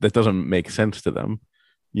that doesn't make sense to them.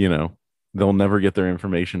 They'll never get their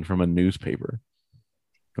information from a newspaper.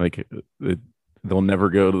 Like they'll never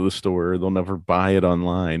go to the store. They'll never buy it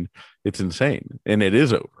online. It's insane, and it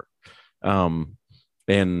is over.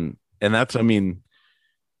 And that's, I mean,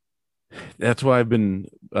 that's why I've been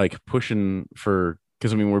like pushing for,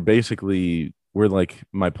 because I mean, we're like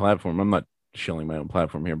my platform. I'm not shilling my own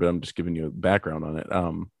platform here, but I'm just giving you a background on it.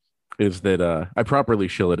 Is that I properly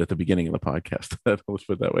shill it at the beginning of the podcast. Let's put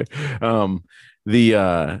it that way.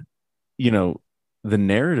 The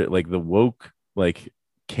narrative, like the woke, like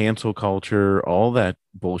cancel culture, all that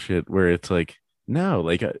bullshit where it's like, no,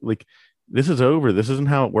 like this is over. This isn't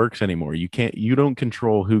how it works anymore. You don't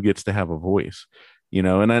control who gets to have a voice,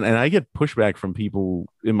 and I get pushback from people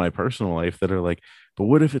in my personal life that are like, but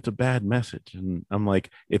what if it's a bad message? And I'm like,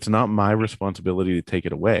 it's not my responsibility to take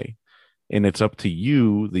it away. And it's up to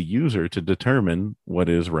you, the user, to determine what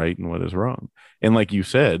is right and what is wrong. And like you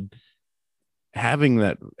said, having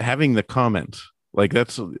the comments, like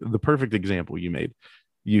that's the perfect example you made.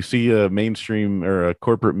 You see a mainstream or a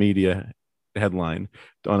corporate media headline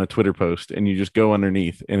on a Twitter post, and you just go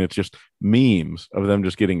underneath, and it's just memes of them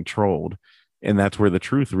just getting trolled. And that's where the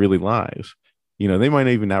truth really lies. They might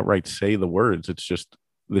even outright say the words. It's just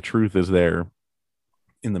the truth is there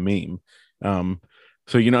in the meme.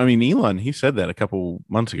 So, I mean, Elon, he said that a couple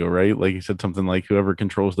months ago, right? Like he said something like whoever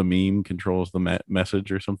controls the meme controls the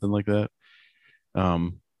message or something like that.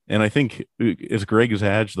 And I think is Greg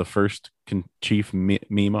Zadge the first chief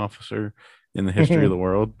meme officer in the history of the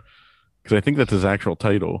world? Because I think that's his actual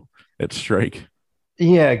title at Strike.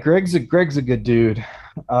 Yeah, Greg's a good dude.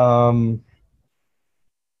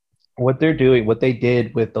 What they're doing, what they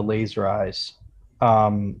did with the laser eyes,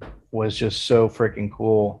 was just so freaking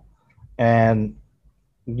cool. And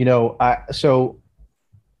I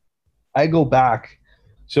go back.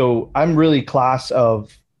 So I'm really class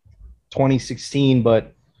of 2016,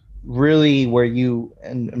 but really where you,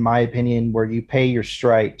 in my opinion, where you pay your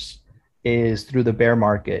stripes is through the bear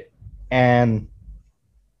market. And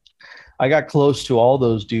I got close to all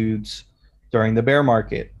those dudes during the bear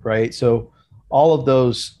market, right? So all of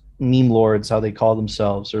those meme lords, how they call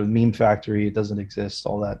themselves, or meme factory, it doesn't exist,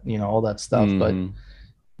 all that, all that stuff. Mm-hmm.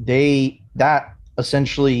 But that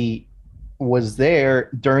essentially was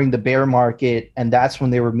there during the bear market, and that's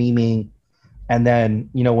when they were memeing. And then,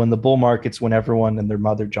 when the bull market's when everyone and their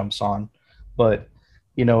mother jumps on. But,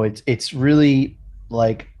 it's really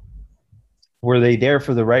like, were they there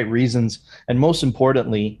for the right reasons? And most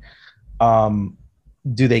importantly,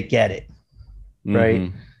 do they get it?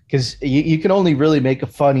 Right? Because you can only really make a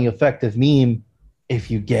funny, effective meme if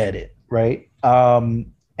you get it, right?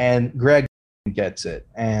 And Greg gets it.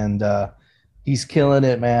 And he's killing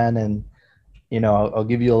it, man. And, I'll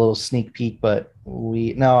give you a little sneak peek, but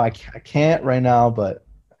I can't right now, but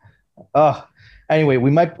anyway,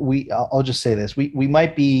 I'll just say this. We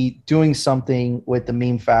might be doing something with the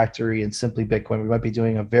Meme Factory and Simply Bitcoin. We might be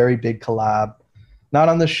doing a very big collab, not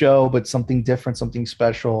on the show, but something different, something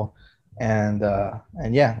special. And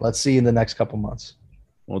yeah, let's see in the next couple months.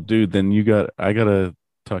 Well, dude, then I gotta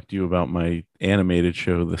talk to you about my animated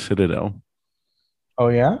show, The Citadel. Oh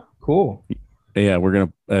yeah? Cool. Yeah,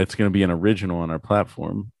 it's gonna be an original on our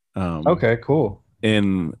platform. Okay, cool.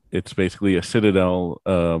 And it's basically a citadel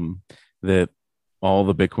that all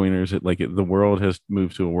the Bitcoiners, the world has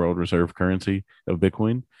moved to a world reserve currency of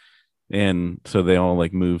Bitcoin, and so they all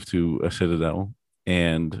move to a citadel,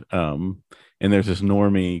 and there's this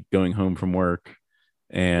normie going home from work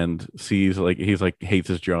and sees he's hates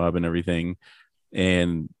his job and everything,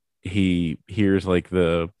 and he hears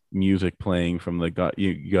the music playing from the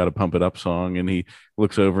you gotta pump it up song, and he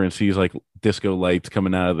looks over and sees disco lights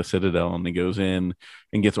coming out of the citadel, and he goes in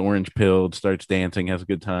and gets orange pilled, starts dancing, has a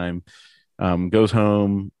good time, goes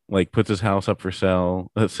home, puts his house up for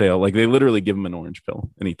sale. They literally give him an orange pill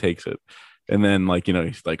and he takes it, and then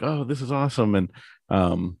he's like, oh, this is awesome. And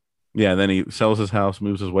yeah, then he sells his house,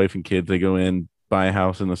 moves his wife and kids, they go in, buy a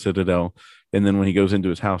house in the citadel, and then when he goes into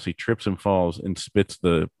his house, he trips and falls and spits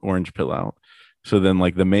the orange pill out. So then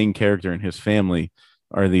the main character and his family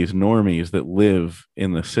are these normies that live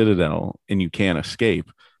in the citadel, and you can't escape.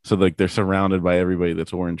 So they're surrounded by everybody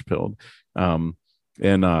that's orange pilled. We'll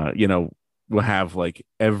have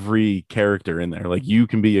every character in there. You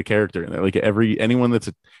can be a character in there. Anyone that's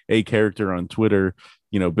a character on Twitter,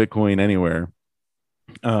 Bitcoin anywhere.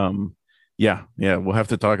 Yeah, we'll have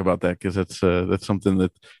to talk about that, because that's something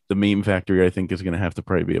that the Meme Factory, I think, is going to have to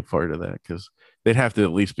probably be a part of that, because they'd have to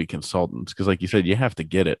at least be consultants, because like you said, you have to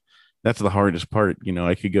get it. That's the hardest part.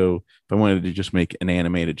 I could go, if I wanted to just make an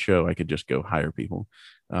animated show, I could just go hire people.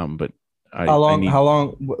 But how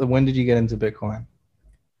long, when did you get into Bitcoin?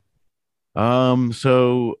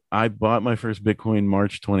 So I bought my first Bitcoin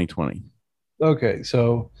March 2020. Okay,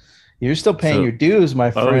 so you're still paying your dues, my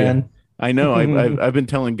friend. Oh, yeah. I know. I've been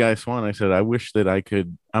telling Guy Swan, I said, I wish that I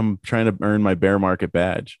could. I'm trying to earn my bear market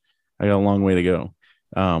badge. I got a long way to go.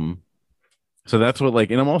 So that's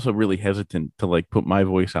what and I'm also really hesitant to put my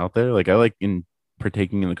voice out there. I like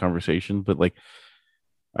partaking in the conversation, but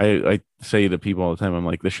I say to people all the time,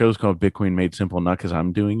 I'm the show's called Bitcoin Made Simple, not because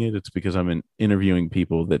I'm doing it. It's because I'm interviewing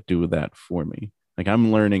people that do that for me.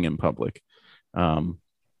 I'm learning in public.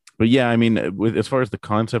 but yeah, I mean, as far as the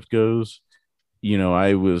concept goes,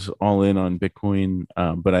 I was all in on Bitcoin,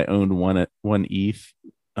 but I owned one ETH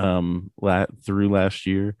through last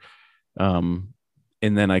year, um,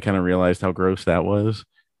 and then I kind of realized how gross that was.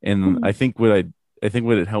 And I think what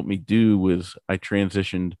it helped me do was I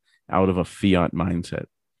transitioned out of a fiat mindset,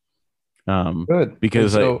 Good. And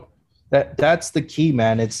because I so that's the key,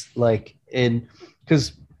 man. It's like in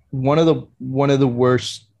because one of the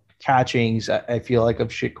worst catchings I feel like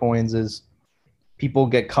of shit coins is people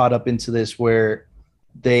get caught up into this where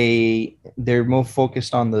they're more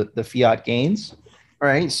focused on the fiat gains,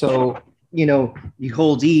 right? So you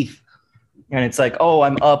hold ETH and it's like, oh,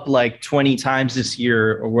 I'm up like 20 times this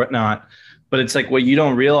year or whatnot. But it's like what you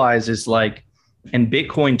don't realize is like in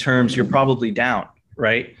Bitcoin terms, you're probably down,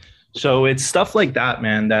 right? So it's stuff like that,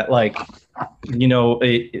 man, that like,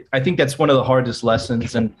 I think that's one of the hardest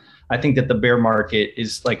lessons. And I think that the bear market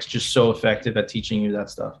is like just so effective at teaching you that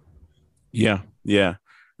stuff. Yeah, yeah.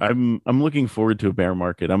 I'm looking forward to a bear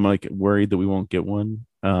market. I'm like worried that we won't get one.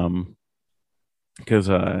 Because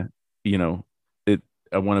you know, it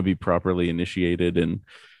I want to be properly initiated and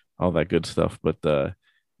all that good stuff. But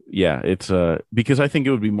yeah, it's because I think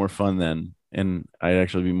it would be more fun then, and I'd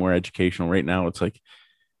actually be more educational. Right now it's like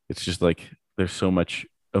it's just like there's so much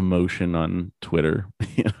emotion on Twitter.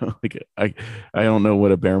 Like I don't know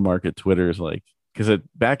what a bear market Twitter is like, because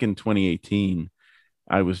back in 2018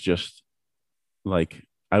 I was just like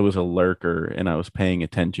I was a lurker and I was paying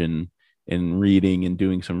attention and reading and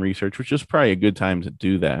doing some research, which is probably a good time to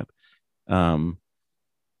do that. Um,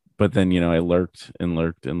 but then I lurked and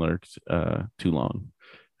lurked and lurked too long.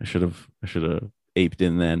 I should have aped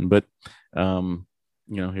in then, but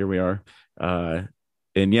here we are.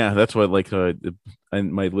 And yeah, that's what like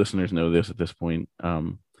and my listeners know this at this point.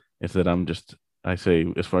 Is that I say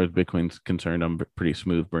as far as Bitcoin's concerned, I'm pretty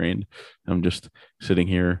smooth brained. I'm just sitting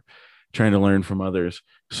here trying to learn from others.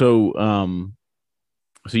 So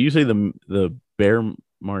you say the bear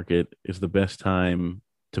market is the best time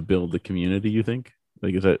to build the community, you think?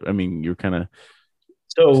 Like, is that, I mean, you're kind of,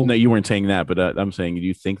 no, So you weren't saying that, but I'm saying, do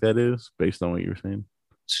you think that is based on what you were saying?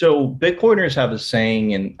 So Bitcoiners have a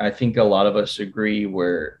saying, and I think a lot of us agree,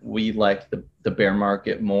 where we like the bear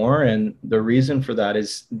market more. And the reason for that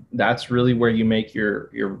is that's really where you make your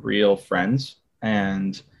real friends,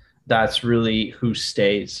 and that's really who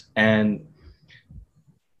stays. And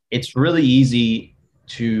it's really easy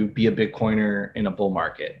to be a Bitcoiner in a bull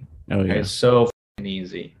market. Oh yeah. It's so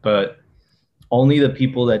easy, but only the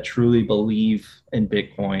people that truly believe in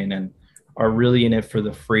Bitcoin and are really in it for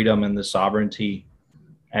the freedom and the sovereignty,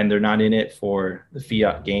 and they're not in it for the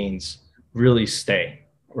fiat gains, really stay,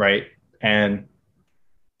 right? And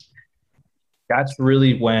that's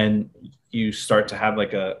really when you start to have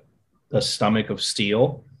like a stomach of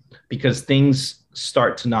steel, because things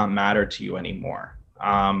start to not matter to you anymore.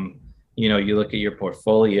 You look at your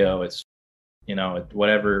portfolio, it's,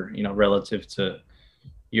 whatever, relative to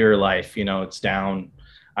your life, it's down,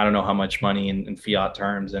 I don't know how much money in fiat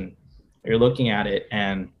terms, and you're looking at it,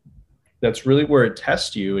 and that's really where it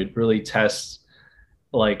tests you. It really tests,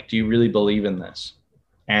 like, do you really believe in this?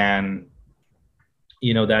 And,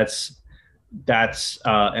 and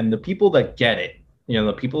the people that get it,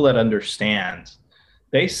 the people that understand,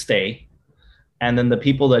 they stay. And then the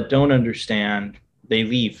people that don't understand, they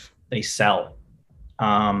leave, they sell.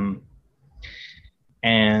 And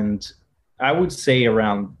I would say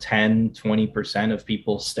around 10-20% of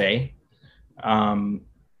people stay.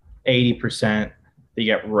 80%, they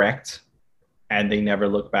get wrecked and they never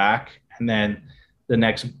look back. And then the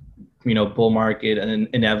next, bull market and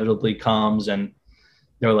inevitably comes, and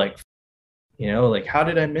they're like, like, how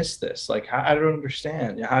did I miss this? Like, I don't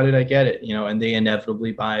understand. How did I get it? And they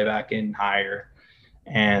inevitably buy back in higher.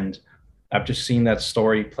 And I've just seen that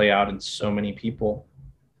story play out in so many people.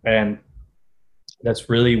 And that's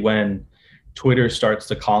really when Twitter starts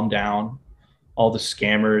to calm down. All the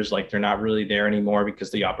scammers, like, they're not really there anymore because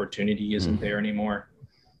the opportunity isn't there anymore.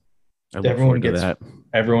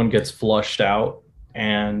 Everyone gets flushed out.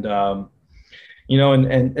 And,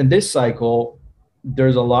 in this cycle,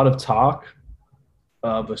 there's a lot of talk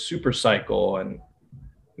of a super cycle. And,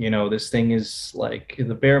 this thing is like,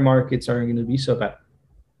 the bear markets aren't going to be so bad.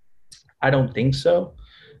 I don't think so.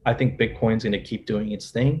 I think Bitcoin's going to keep doing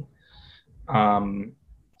its thing.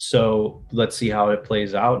 So let's see how it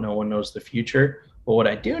plays out. No one knows the future. But what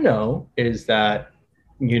I do know is that,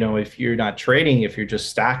 if you're not trading, if you're just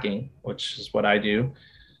stacking, which is what I do,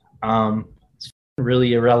 it's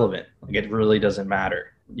really irrelevant. Like, it really doesn't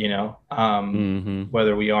matter,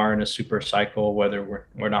 whether we are in a super cycle, whether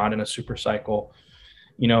we're not in a super cycle,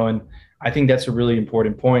 and I think that's a really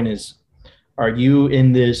important point is Are you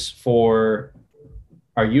in this for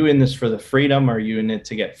the freedom? Or are you in it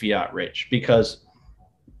to get fiat rich? Because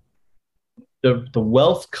the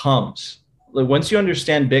wealth comes. Like, once you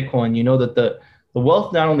understand Bitcoin, you know that the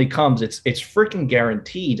wealth not only comes, it's freaking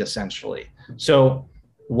guaranteed, essentially. So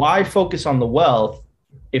why focus on the wealth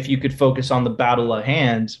if you could focus on the battle at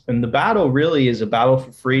hand? And the battle really is a battle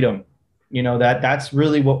for freedom. You know, that's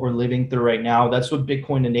really what we're living through right now. That's what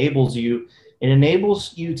Bitcoin enables you. It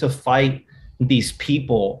enables you to fight these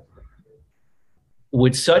people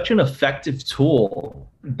with such an effective tool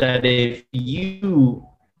that if you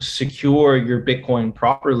secure your Bitcoin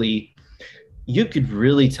properly, you could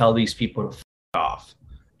really tell these people to f off.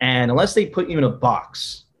 And unless they put you in a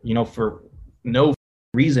box, you know, for no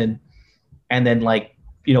reason, and then, like,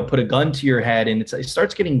 you know, put a gun to your head, and it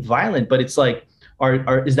starts getting violent. But it's like,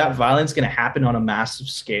 is that violence going to happen on a massive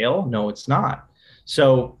scale? No, it's not.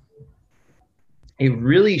 So it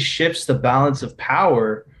really shifts the balance of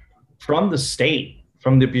power from the state,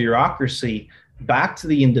 from the bureaucracy, back to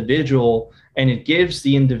the individual, and it gives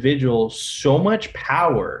the individual so much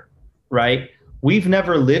power, right? We've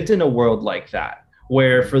never lived in a world like that,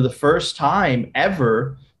 where for the first time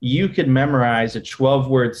ever, you could memorize a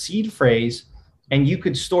 12-word seed phrase and you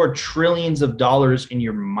could store trillions of dollars in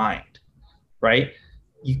your mind, right?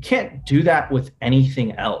 You can't do that with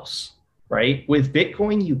anything else, right? With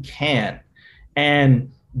Bitcoin, you can.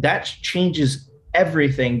 And that changes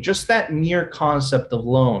everything, just that mere concept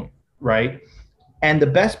alone, right? And the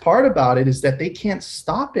best part about it is that they can't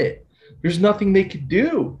stop it. There's nothing they could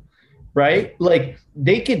do, right? Like,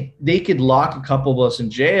 they could lock a couple of us in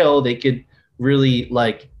jail. They could really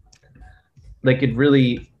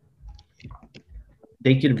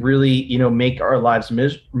you know, make our lives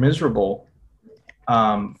miserable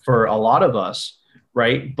for a lot of us,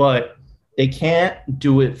 right? But they can't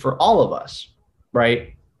do it for all of us,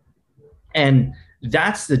 right? And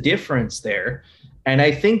that's the difference there. And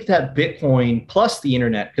I think that Bitcoin plus the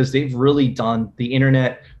internet, because they've really done, the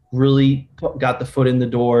internet really got the foot in the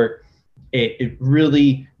door. It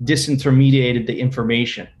really disintermediated the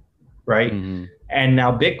information, right? Mm-hmm. And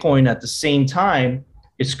now Bitcoin at the same time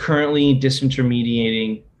is currently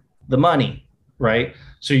disintermediating the money, right?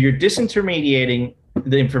 So you're disintermediating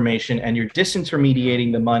the information and you're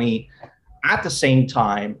disintermediating the money at the same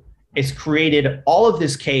time. It's created all of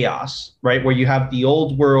this chaos, right? Where you have the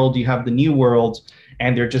old world, you have the new world,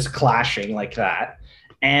 and they're just clashing like that.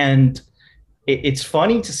 And it's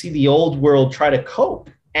funny to see the old world try to cope.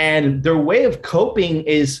 And their way of coping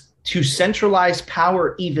is to centralize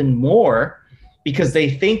power even more, because they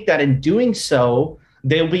think that in doing so,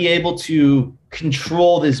 they'll be able to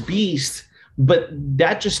control this beast. But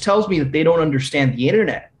that just tells me that they don't understand the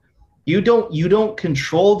internet. You don't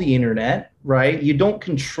control the internet, right? You don't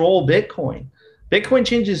control Bitcoin. Bitcoin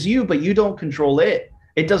changes you, but you don't control it.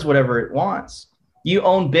 It does whatever it wants. You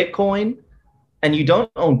own Bitcoin and you don't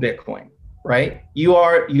own Bitcoin, right? You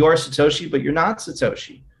are Satoshi, but you're not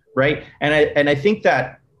Satoshi, right? And I think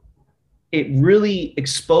that it really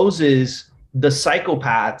exposes the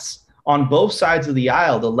psychopaths on both sides of the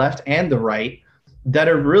aisle, the left and the right, that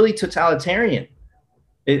are really totalitarian.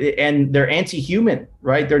 And they're anti-human,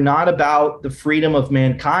 right? They're not about the freedom of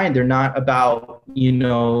mankind. They're not about, you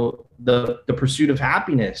know, the pursuit of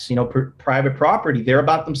happiness, you know, private property. They're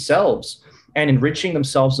about themselves and enriching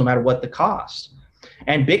themselves no matter what the cost.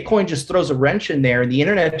 And Bitcoin just throws a wrench in there, and the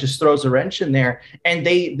internet just throws a wrench in there, and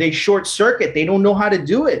they short circuit. They don't know how to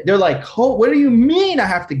do it. They're like, oh, what do you mean I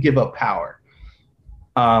have to give up power?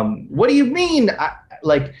 What do you mean?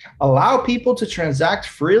 Like, allow people to transact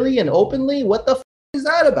freely and openly? What the is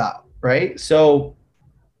that about, right? So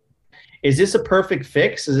is this a perfect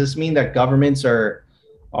fix? Does this mean that governments aren't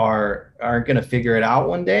going to figure it out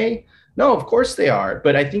one day? No, of course they are.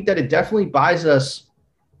 But I think that it definitely buys us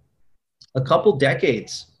a couple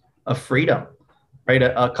decades of freedom, right?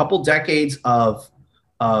 A couple decades of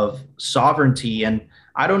sovereignty. And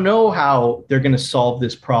I don't know how they're going to solve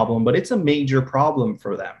this problem, but it's a major problem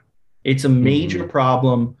for them. It's a major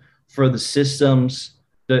problem for the systems,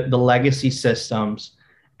 the legacy systems.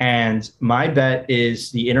 And my bet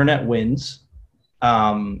is the internet wins.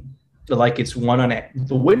 Like, it's won on it.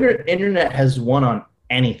 The winner internet has won on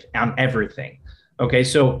everything. Okay,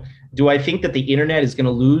 so do I think that the internet is going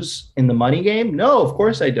to lose in the money game? No, of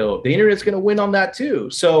course I don't. The internet's going to win on that too.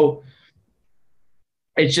 So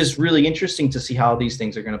it's just really interesting to see how these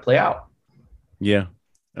things are going to play out. Yeah,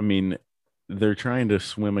 I mean, they're trying to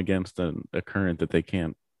swim against a current that they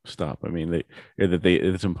can't stop. I mean,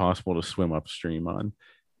 it's impossible to swim upstream on,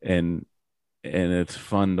 and it's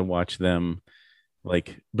fun to watch them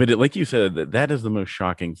Like you said, that is the most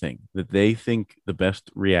shocking thing, that they think the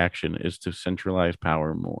best reaction is to centralize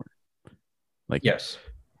power more. Like, Yes.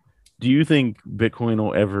 do you think Bitcoin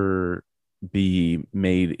will ever be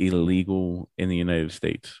made illegal in the United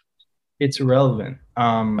States? It's irrelevant. Oh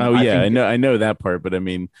I yeah, think I know that part, but I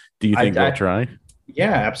mean, do you think they'll try?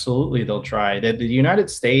 yeah, absolutely. They'll try. The United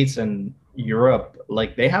States and Europe,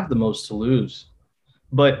 like they have the most to lose.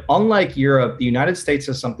 But unlike Europe, the United States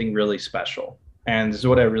has something really special. And this is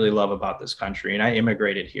what I really love about this country. And I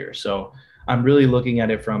immigrated here. So I'm really looking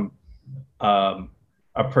at it from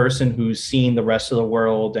a person who's seen the rest of the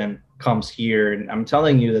world and comes here. And I'm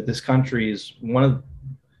telling you that this country is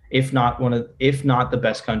if not the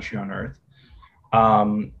best country on earth.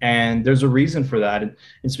 And there's a reason for that. And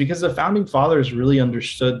it's because the founding fathers really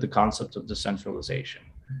understood the concept of decentralization.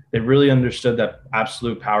 They really understood that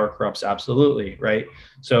absolute power corrupts absolutely, right?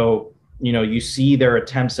 So, you see their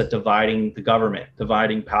attempts at dividing the government,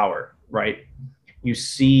 dividing power, right? You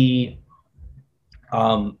see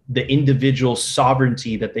the individual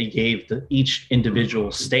sovereignty that they gave to each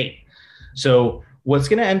individual state. So what's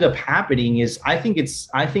going to end up happening is I think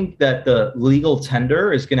that the legal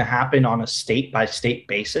tender is going to happen on a state by state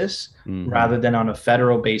basis rather than on a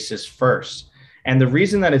federal basis first. And the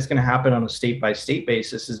reason that it's going to happen on a state by state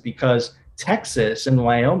basis is because Texas and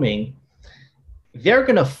Wyoming, they're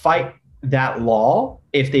going to fight that law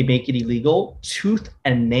if they make it illegal tooth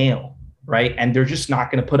and nail, right? And they're just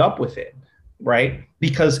not going to put up with it, right?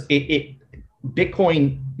 Because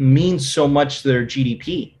Bitcoin means so much to their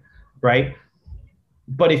GDP, right?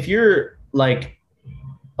 But if you're like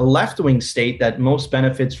a left-wing state that most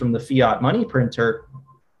benefits from the fiat money printer,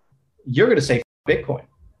 you're going to say Bitcoin,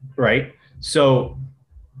 right? So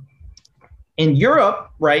in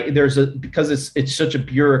Europe, right, because it's such a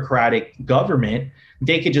bureaucratic government,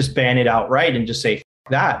 they could just ban it outright and just say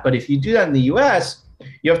that. But if you do that in the US,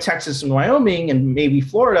 you have Texas and Wyoming and maybe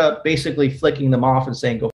Florida basically flicking them off and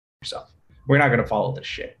saying, go yourself. We're not going to follow this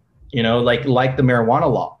shit. Like the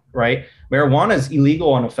marijuana law, right? Marijuana is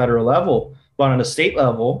illegal on a federal level, but on a state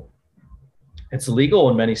level, it's illegal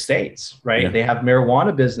in many states, right? Yeah. They have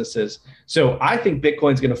marijuana businesses. So I think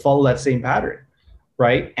Bitcoin's going to follow that same pattern,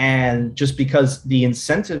 right? And just because the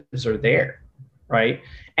incentives are there, right?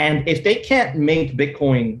 And if they can't make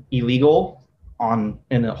Bitcoin illegal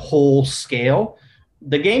in a whole scale,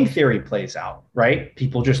 the game theory plays out, right?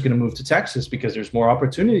 People are just going to move to Texas because there's more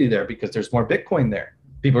opportunity there, because there's more Bitcoin there.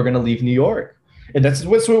 People are going to leave New York. And that's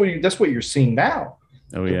what you're seeing now.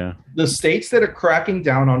 Oh, yeah. The states that are cracking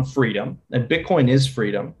down on freedom, and Bitcoin is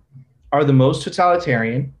freedom, are the most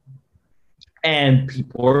totalitarian, and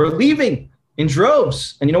people are leaving in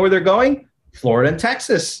droves. And you know where they're going? Florida and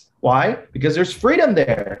Texas. Why? Because there's freedom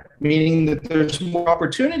there, meaning that there's more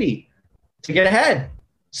opportunity to get ahead.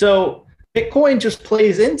 So Bitcoin just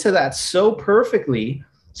plays into that so perfectly.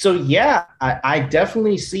 So yeah, I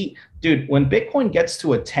definitely see, dude, when Bitcoin gets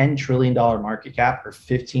to a $10 trillion market cap or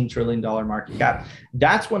 $15 trillion market cap,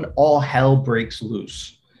 that's when all hell breaks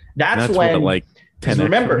loose. That's when, like 10x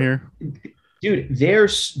remember, here. Dude, they're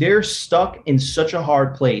stuck in such a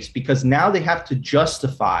hard place because now they have to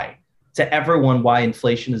justify to everyone why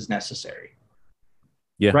inflation is necessary.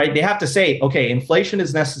 Yeah. Right? They have to say, okay, inflation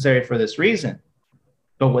is necessary for this reason.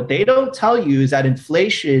 But what they don't tell you is that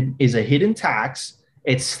inflation is a hidden tax.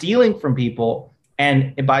 It's stealing from people.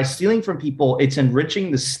 And by stealing from people, it's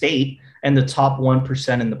enriching the state and the top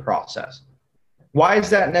 1% in the process. Why is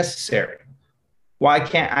that necessary? Why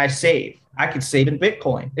can't I save? I could save in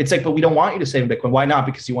Bitcoin. It's like, but we don't want you to save in Bitcoin. Why not?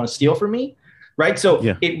 Because you want to steal from me? Right? So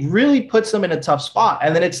yeah. It really puts them in a tough spot.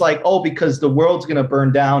 And then it's like, oh, because the world's going to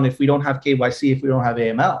burn down if we don't have KYC, if we don't have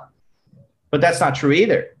AML. But that's not true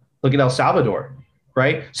either. Look at El Salvador,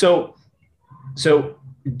 right? So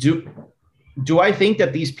do I think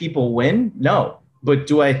that these people win? No. But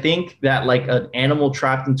do I think that like an animal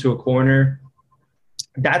trapped into a corner,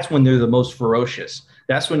 that's when they're the most ferocious.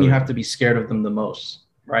 That's when you have to be scared of them the most,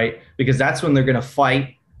 right? Because that's when they're going to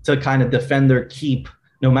fight to kind of defend their keep,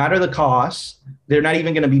 no matter the cost. They're not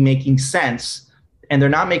even going to be making sense. And they're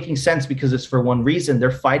not making sense because it's for one reason.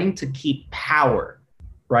 They're fighting to keep power,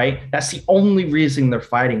 right? That's the only reason they're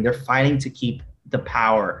fighting. They're fighting to keep the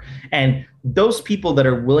power. And those people that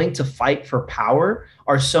are willing to fight for power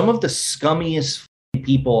are some of the scummiest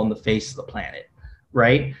people on the face of the planet,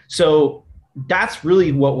 right? So that's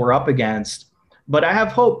really what we're up against. But I have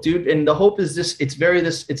hope, dude. And the hope is this, it's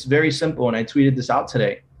very simple. And I tweeted this out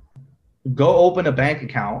today. Go open a bank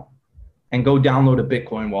account and go download a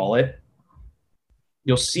Bitcoin wallet.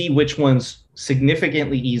 You'll see which one's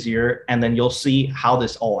significantly easier. And then you'll see how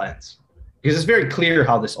this all ends. Because it's very clear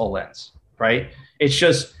how this all ends, right? It's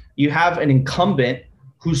just, you have an incumbent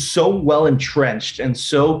who's so well entrenched and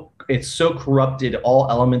it's so corrupted all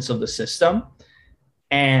elements of the system,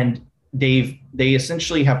 and they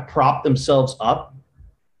essentially have propped themselves up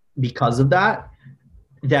because of that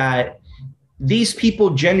these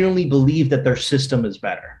people genuinely believe that their system is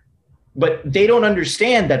better. But they don't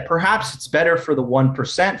understand that perhaps it's better for the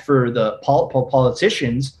 1%, for the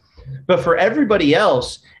politicians, but for everybody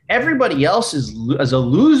else is a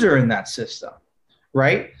loser in that system,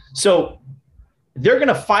 right? So they're going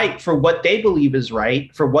to fight for what they believe is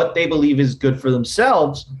right, for what they believe is good for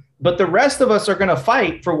themselves, but the rest of us are going to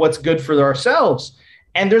fight for what's good for ourselves.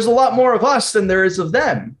 And there's a lot more of us than there is of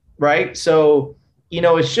them, right? So,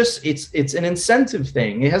 it's an incentive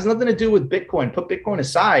thing. It has nothing to do with Bitcoin. Put Bitcoin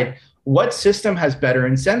aside. What system has better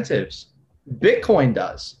incentives? Bitcoin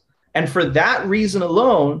does. And for that reason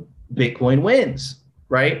alone, Bitcoin wins,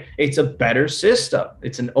 right? It's a better system.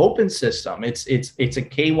 It's an open system. It's a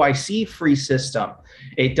KYC free system.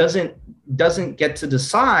 It doesn't get to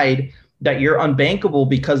decide that you're unbankable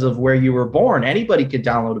because of where you were born. Anybody could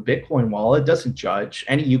download a Bitcoin wallet. It doesn't judge.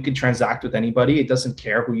 You could transact with anybody. It doesn't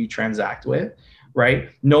care who you transact with, right?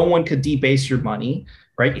 No one could debase your money,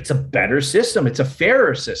 right? It's a better system. It's a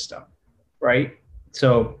fairer system, right?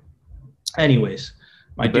 So anyways,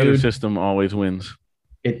 the better system always wins.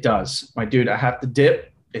 It does. My dude, I have to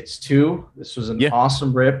dip. It's 2. This was an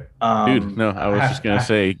awesome rip. Dude, no, I was just going to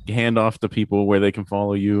say, hand off to people where they can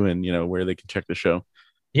follow you and, where they can check the show.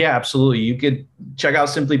 Yeah, absolutely. You could check out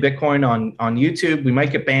Simply Bitcoin on YouTube. We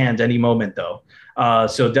might get banned any moment, though.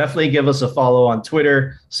 So definitely give us a follow on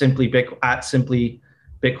Twitter, at Simply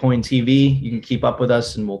Bitcoin TV. You can keep up with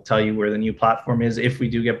us, and we'll tell you where the new platform is if we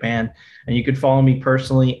do get banned. And you could follow me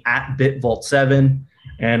personally at BitVault7.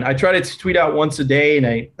 And I try to tweet out once a day,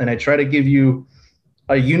 and I try to give you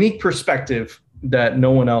a unique perspective that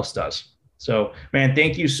no one else does. So, man,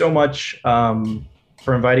 thank you so much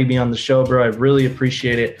for inviting me on the show, bro. I really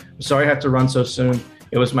appreciate it. I'm sorry I have to run so soon.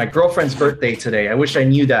 It was my girlfriend's birthday today. I wish I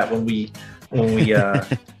knew that when we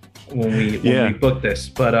booked this.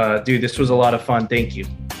 But dude, this was a lot of fun. Thank you.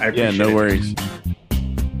 I appreciate it. Yeah, no worries.